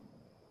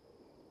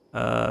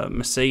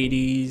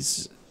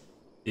 Mercedes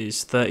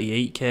is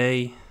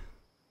 38k.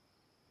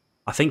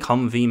 I think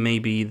Humvee may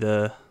be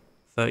the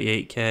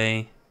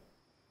 38k,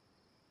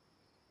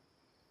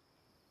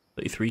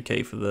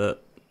 33k for the.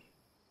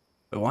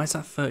 But why is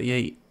that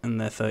 38 and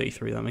they're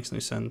 33? That makes no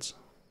sense.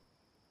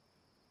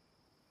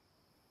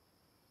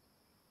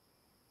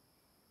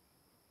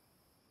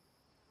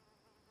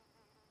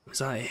 Is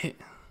that it?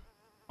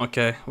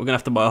 Okay, we're gonna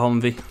have to buy a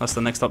Humvee. That's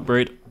the next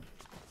upgrade.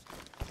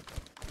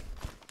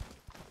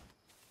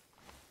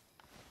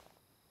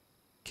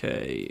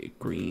 Okay,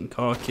 green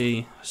car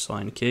key,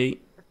 sign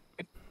key.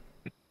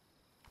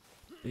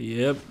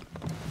 Yep.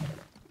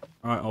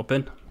 Alright,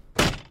 open.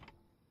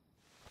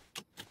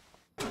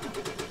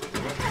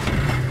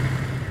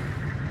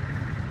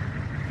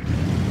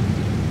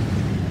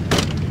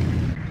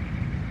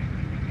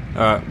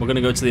 Alright, we're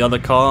gonna go to the other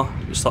car,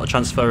 start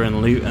transferring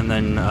loot, and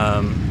then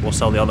we'll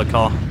sell the other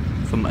car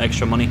for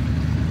extra money.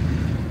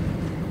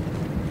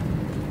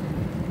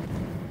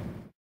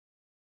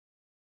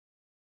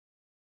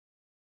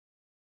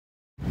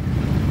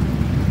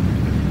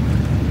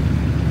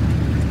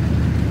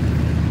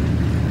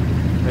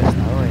 Where's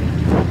that way?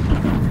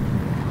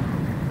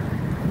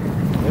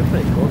 We're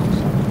pretty close to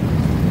something.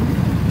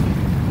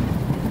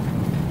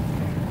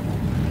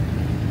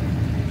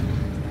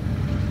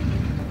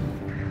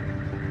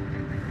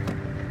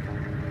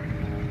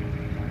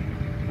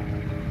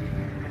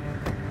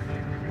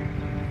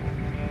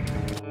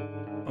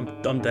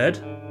 I'm dead.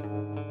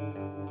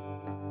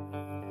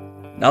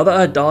 Now that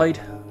I died,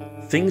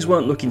 things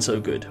weren't looking so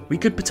good. We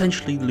could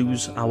potentially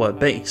lose our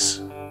base.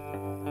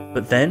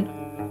 But then,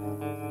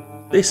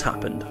 this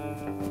happened.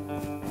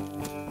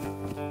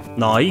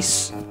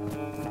 Nice.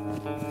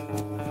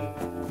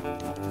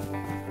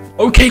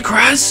 Okay,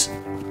 Kraz!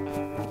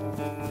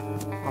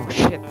 Oh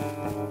shit.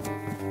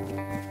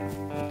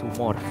 Two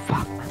more,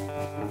 fuck.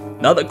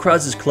 Now that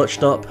Kraz is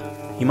clutched up,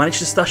 he managed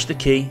to stash the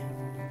key,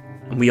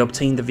 and we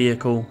obtained the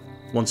vehicle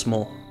once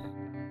more.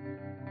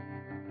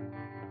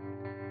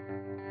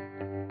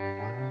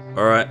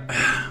 Alright,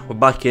 we're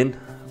back in.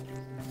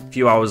 A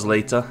few hours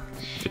later,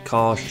 the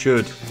car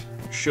should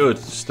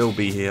still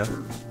be here.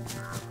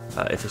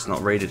 If it's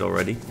not raided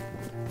already.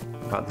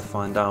 About to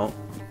find out.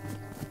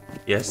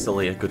 Yeah, still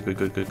here.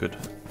 Good.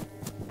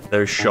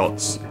 There's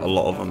shots, a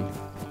lot of them.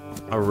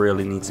 I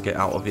really need to get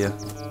out of here.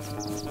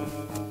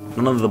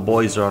 None of the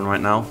boys are on right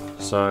now,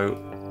 so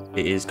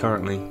it is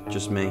currently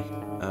just me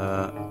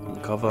on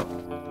cover.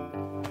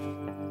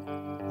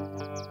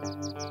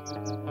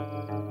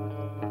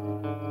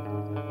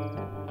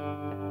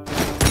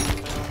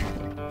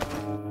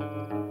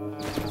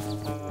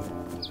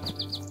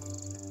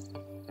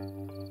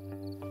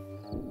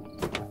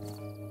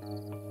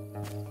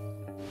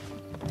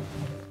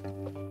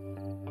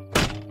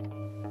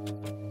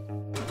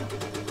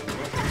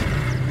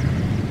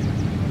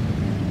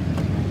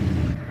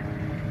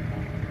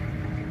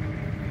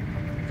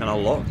 Can I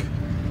lock?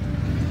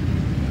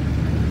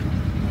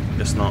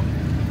 Guess not.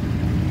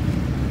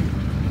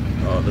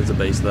 Oh, there's a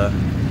base there.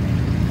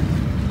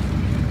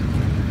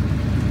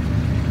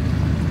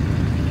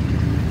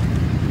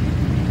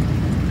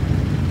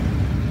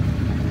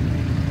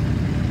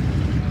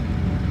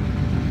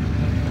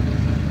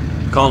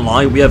 Can't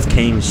lie, we have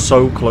came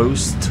so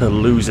close to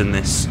losing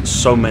this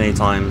so many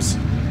times.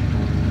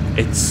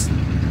 It's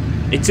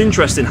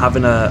interesting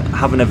having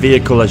a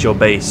vehicle as your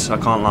base, I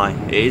can't lie.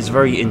 It is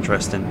very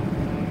interesting.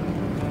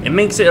 It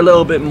makes it a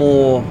little bit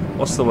more,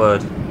 what's the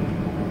word?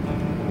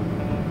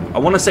 I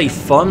want to say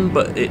fun,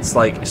 but it's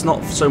like, it's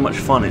not so much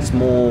fun, it's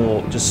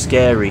more just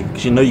scary,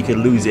 because you know you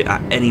can lose it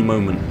at any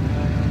moment.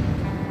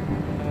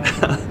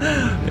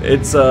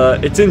 It's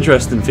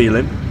interesting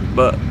feeling,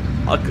 but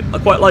I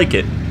quite like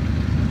it.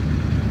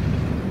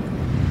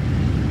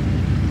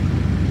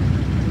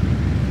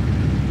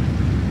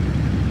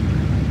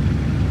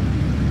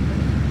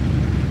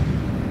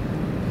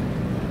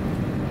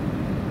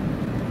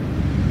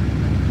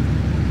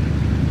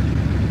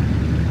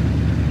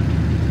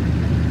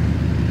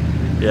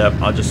 Yeah,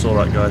 I just saw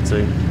that guy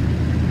too.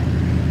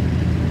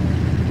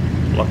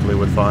 Luckily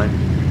we're fine.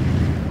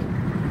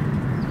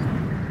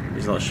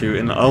 He's not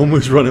shooting. I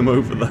almost run him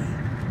over there.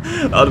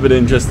 That would have been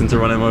interesting to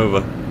run him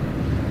over.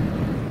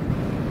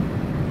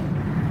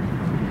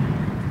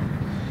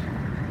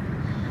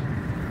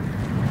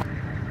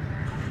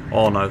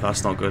 Oh no,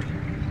 that's not good.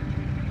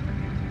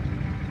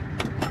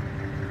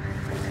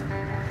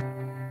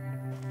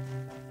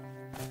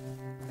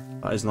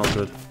 That is not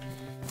good.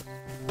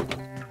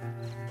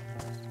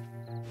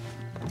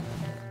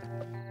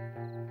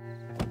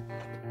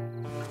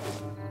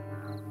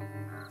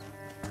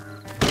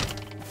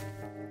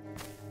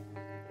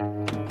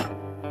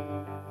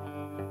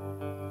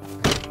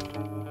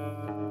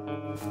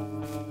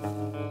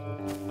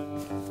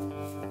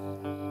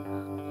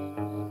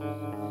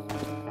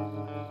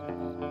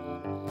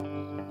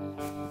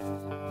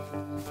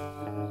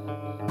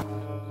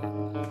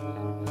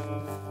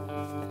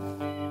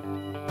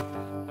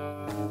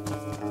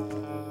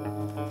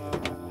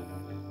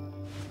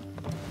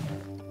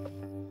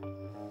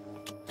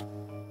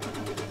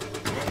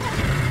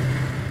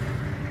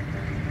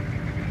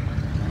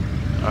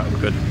 Alright,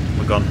 we're good.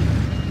 We're gone.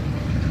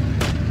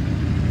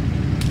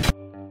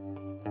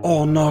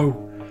 Oh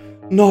no.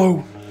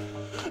 No.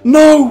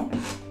 No.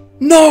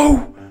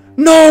 No.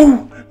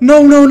 No.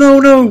 No, no, no,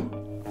 no.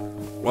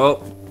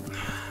 Well,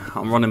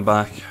 I'm running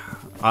back.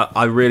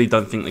 I really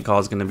don't think the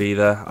car's going to be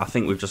there. I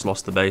think we've just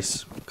lost the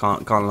base.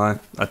 Can't lie.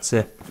 That's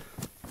it.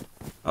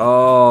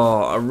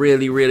 Oh, I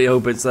really, really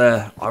hope it's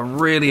there. I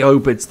really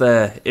hope it's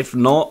there. If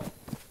not,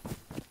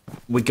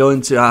 we're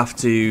going to have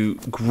to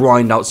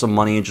grind out some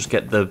money and just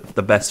get the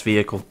best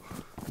vehicle.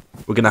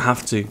 We're going to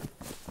have to.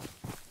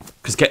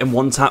 Because getting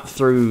one tap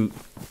through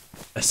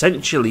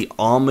essentially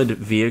armored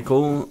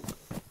vehicle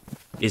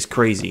is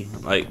crazy.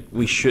 Like,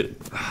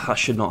 that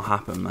should not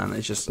happen, man.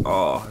 It's just,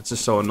 oh, it's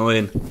just so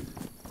annoying.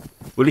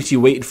 We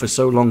literally waited for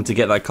so long to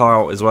get that car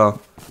out as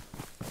well.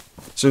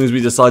 As soon as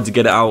we decide to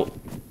get it out.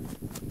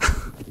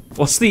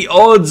 What's the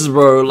odds,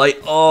 bro?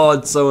 Like, oh,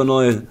 it's so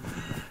annoying.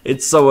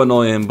 It's so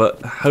annoying,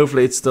 but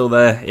hopefully it's still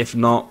there. If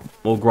not,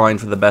 we'll grind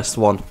for the best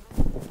one.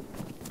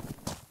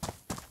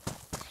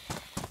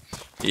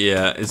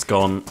 Yeah, it's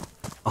gone.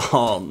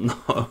 Oh,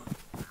 no.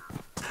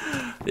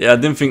 Yeah, I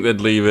didn't think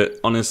they'd leave it.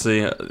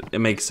 Honestly,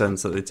 it makes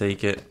sense that they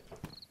take it.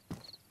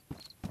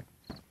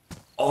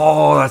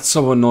 Oh, that's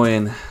so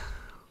annoying.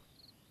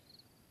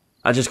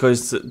 That just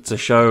goes to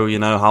show, you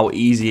know, how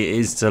easy it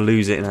is to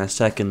lose it in a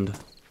second.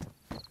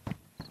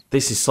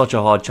 This is such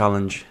a hard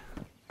challenge.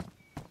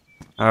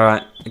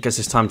 Alright, I guess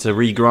it's time to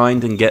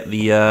regrind and get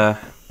the... we're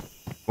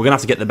gonna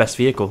have to get the best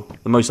vehicle.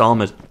 The most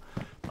armoured.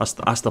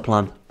 That's the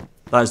plan.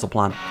 That is the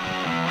plan.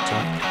 So.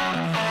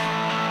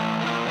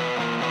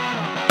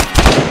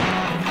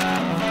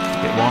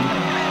 Hit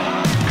one.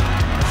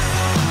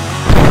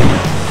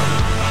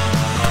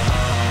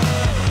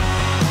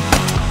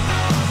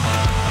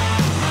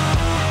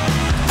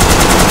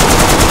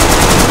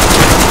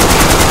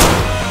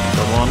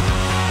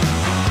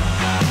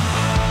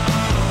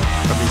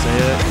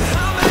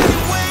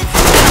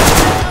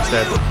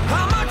 Dead.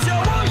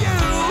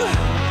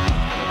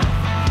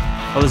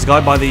 Oh, there's a guy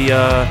by the,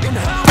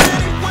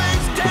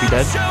 could be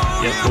dead.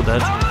 Yep, full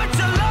dead.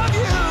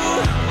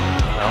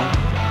 Well.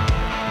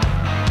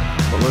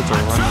 Got loads of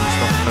random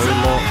stuff.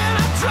 Code lock.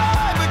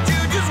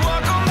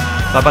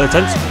 Guy by the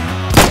tent.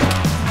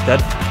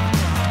 Dead.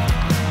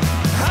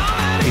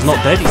 He's not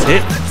dead, he's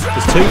hit.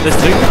 There's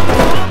two.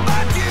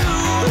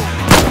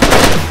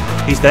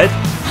 He's dead.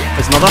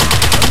 There's another.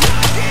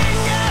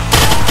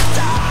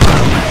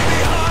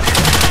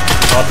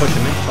 Start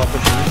pushing me,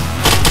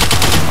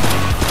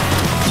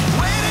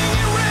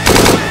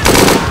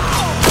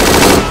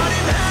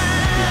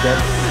 He's dead.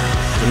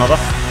 There's another.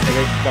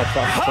 Okay, got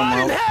shot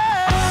somewhere else.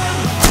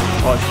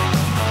 Oh,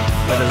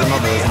 there's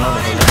another.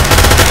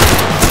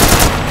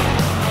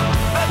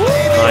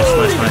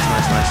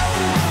 Nice.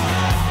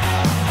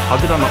 How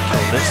did I not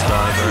kill this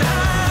guy, bro?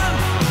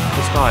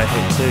 This guy I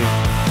hit too.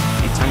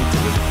 He tanked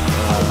it with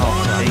half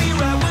the heat.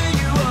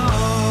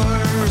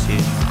 That's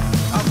huge.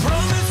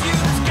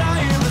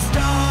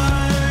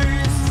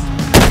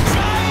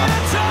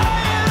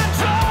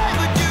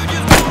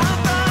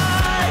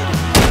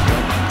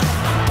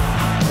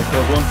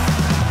 Killed one.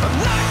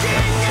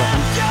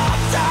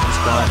 This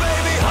guy.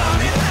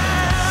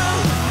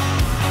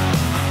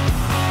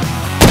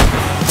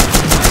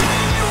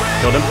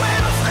 Killed him.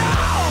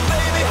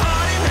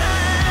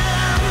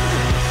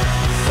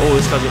 Oh,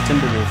 this guy's got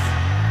Timberwolf.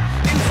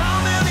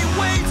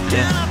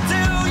 Yeah.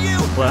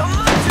 Left.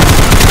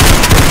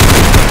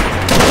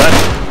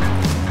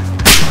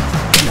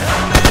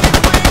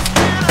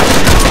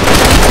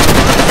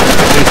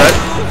 Two's dead.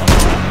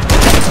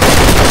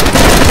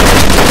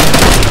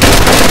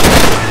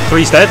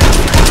 Three's dead.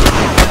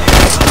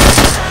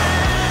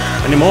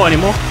 Any more?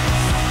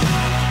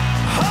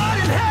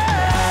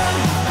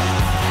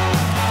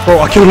 Bro,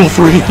 I killed all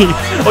three.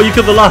 Oh, you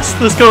killed the last.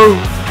 Let's go.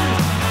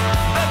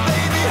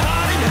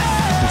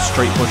 I'm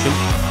straight pushing.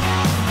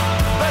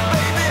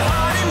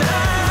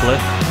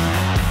 Flip.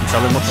 I'm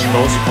selling much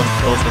doors.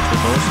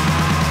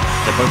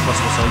 They're both plus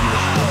for selling you.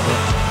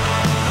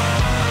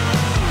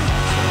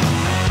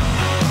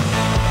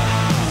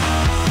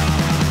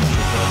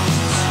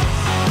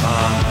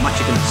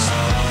 Chickens.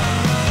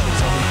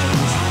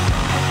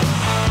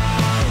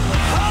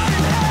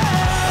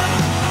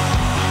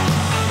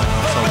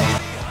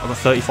 I got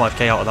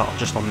 35k out of that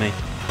just on me.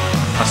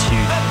 That's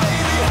huge.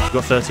 You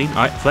got 13.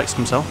 Alright, flex,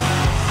 come sell.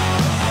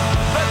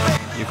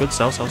 You're good,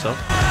 sell. Alright,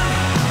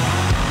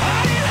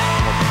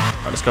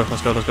 let's go.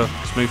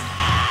 Let's move.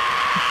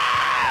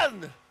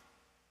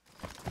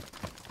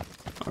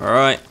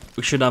 Alright,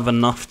 we should have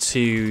enough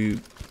to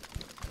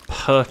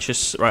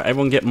purchase. Right,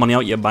 everyone get money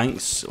out your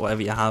banks,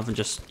 whatever you have, and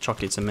just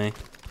chuck it to me.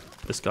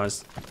 This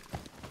guy's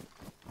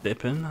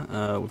dipping.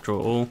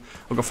 Withdraw all.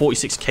 I've got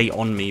 46k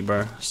on me,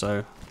 bro,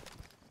 so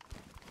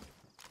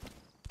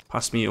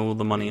pass me all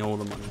the money. Oh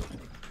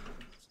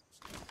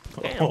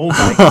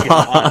my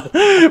god.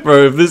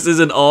 Bro, if this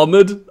isn't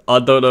armored, I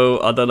don't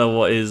know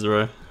what is,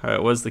 bro.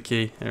 Alright, where's the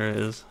key? Here it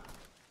is.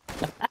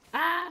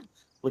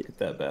 Look at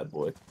that bad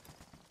boy.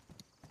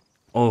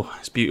 Oh,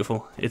 it's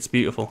beautiful. It's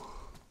beautiful.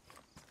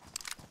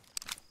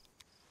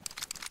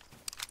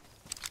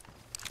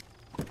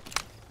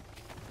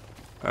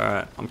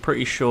 Alright, I'm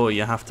pretty sure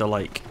you have to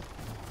like...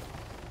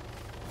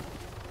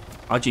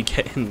 How'd you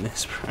get in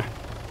this, bro?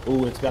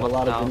 Ooh, it's got a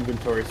lot now? of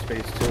inventory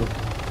space too.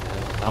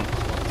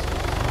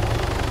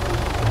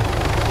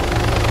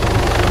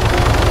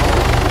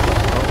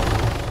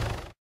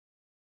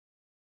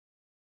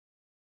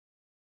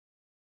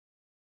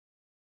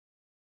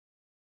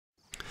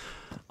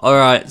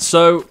 Alright,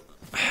 so...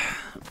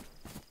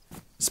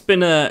 It's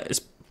been a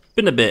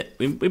bit.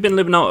 We've been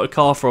living out of a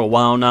car for a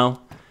while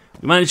now.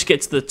 We managed to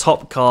get to the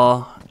top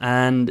car,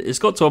 and it's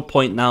got to a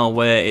point now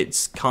where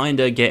it's kind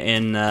of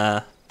getting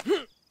to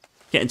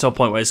a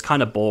point where it's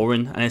kind of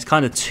boring, and it's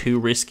kind of too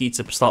risky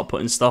to start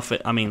putting stuff.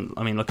 I mean,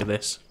 look at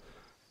this.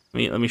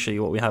 Let me show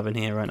you what we have in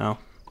here right now.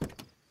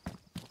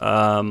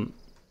 I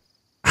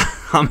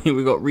mean,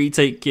 we've got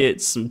retake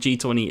kits, some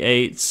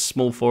G28s,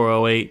 small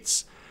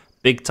 408s,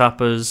 big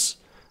tappers,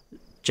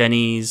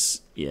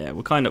 Jennies. Yeah,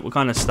 we're kind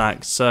of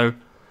stacked. So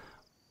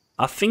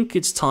I think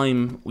it's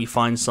time we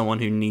find someone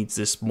who needs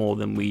this more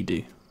than we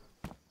do.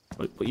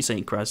 What are you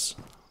saying, Krez?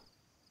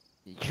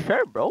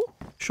 Sure, bro.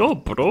 Sure,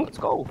 bro. Let's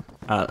go.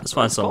 Let's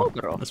find someone.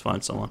 Go, bro. Let's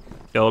find someone.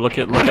 Yo, look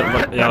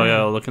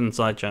look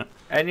inside chat.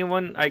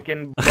 Anyone I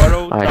can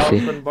borrow I see.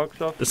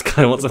 $1,000 off? This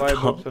guy wants to buy a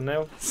box $1,000. of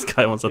nails? This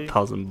guy wants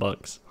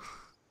 $1,000.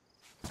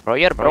 Bro,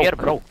 you're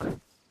broke.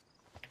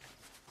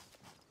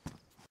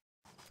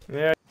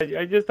 Yeah,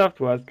 I just have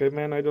to ask,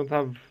 man. I don't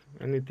have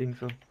anything,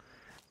 so.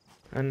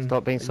 And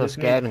Stop being I so just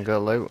scared need- and go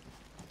loot.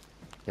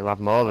 You'll have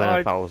more than Oh,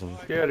 1,000.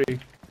 it's scary.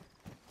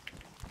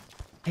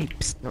 Hey,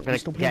 psst, Not gonna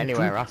stop get being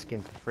anywhere creepy.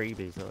 asking for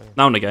freebies, are you?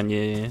 Now and again,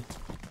 yeah.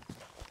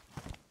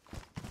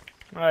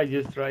 I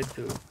just try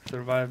to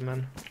survive,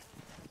 man.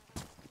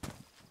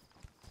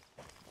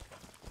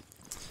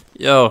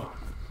 Yo,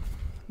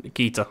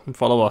 Nikita,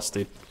 follow us,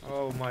 dude.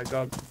 Oh my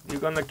god, you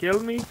gonna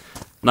kill me?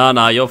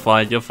 Nah, you're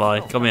fine, you're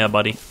fine. Come here,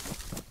 buddy.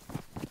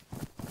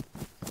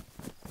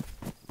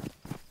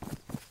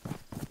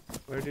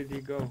 Where did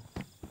he go?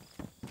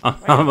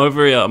 I'm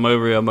over here, I'm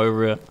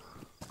over here.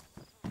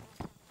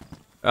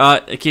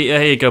 Alright, Nikita,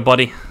 here you go,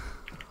 buddy.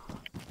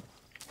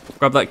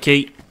 Grab that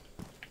key.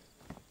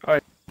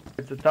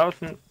 It's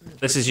 1,000.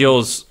 This is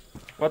yours.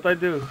 What I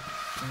do?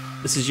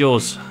 This is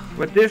yours.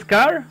 With this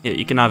car? Yeah,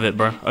 you can have it,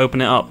 bro.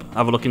 Open it up.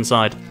 Have a look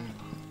inside.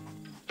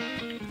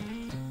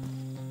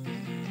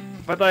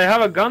 But I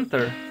have a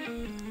gunter.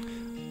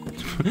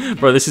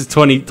 Bro, this is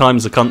 20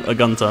 times a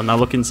gunter. Now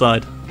look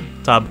inside.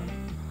 Tab.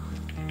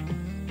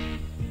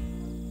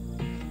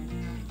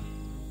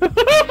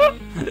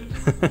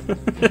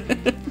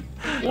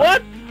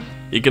 What?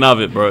 You can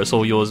have it, bro. It's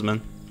all yours,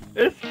 man.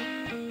 It's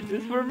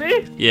for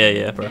me?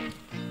 Yeah, bro.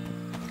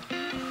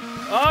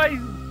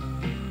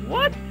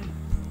 What?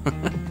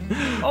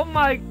 Oh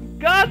my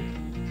god!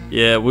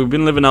 Yeah, we've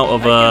been living out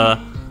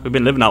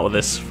of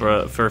this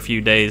for a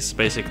few days,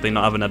 basically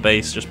not having a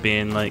base, just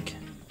being like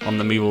on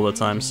the move all the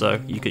time. So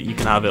you can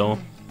have it all.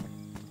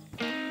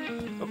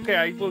 Okay,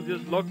 I will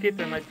just lock it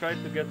and I try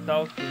to get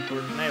 1,000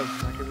 for nails.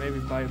 I can maybe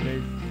buy a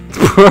base.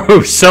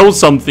 Bro, sell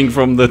something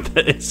from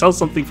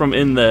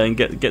in there and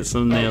get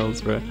some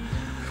nails, bro.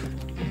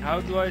 How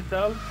do I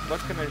sell? What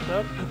can I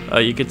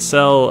sell? You could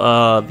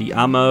sell the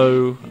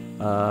ammo.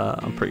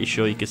 I'm pretty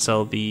sure you could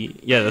sell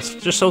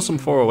just sell some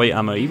 408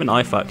 ammo, even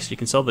IFAKs. You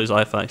can sell those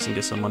IFAKs and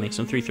get some money.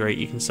 Some 338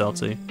 you can sell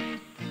too.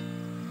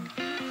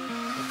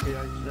 Okay,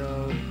 I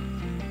sell.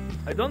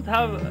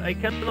 I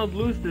cannot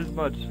lose this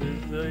much.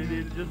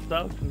 It's just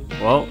 1,000.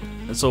 Well,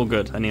 it's all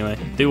good. Anyway,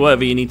 do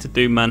whatever you need to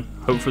do, man.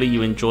 Hopefully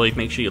you enjoy.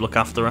 Make sure you look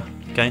after her,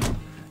 okay?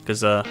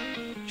 Because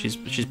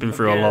she's been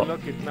through a lot.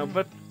 Look it now,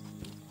 but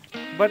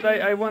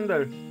I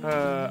wonder.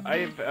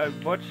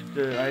 I've watched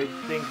I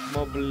think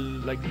mobile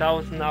like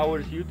 1,000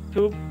 hours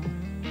YouTube,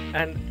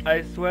 and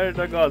I swear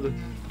to God,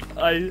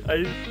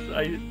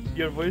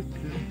 your voice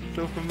is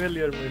so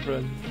familiar, my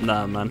friend.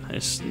 Nah, man,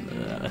 it's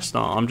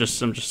not. I'm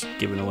just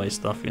giving away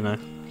stuff, you know.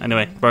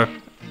 Anyway, bro,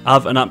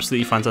 have an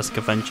absolutely fantastic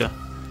adventure,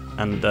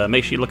 and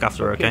make sure you look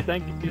after her, okay?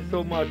 Thank you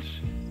so much.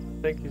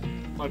 Thank you so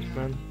much,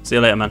 man. See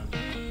you later, man.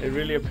 I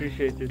really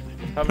appreciate it.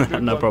 Have a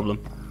good No one. problem.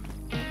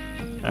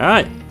 All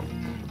right.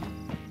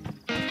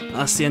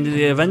 That's the end of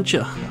the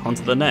adventure. On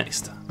to the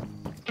next.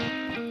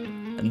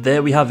 And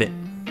there we have it.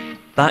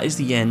 That is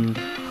the end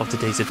of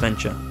today's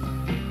adventure.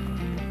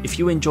 If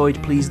you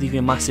enjoyed, please leave me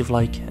a massive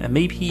like and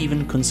maybe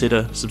even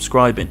consider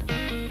subscribing.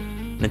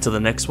 And until the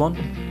next one,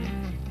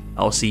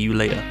 I'll see you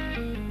later.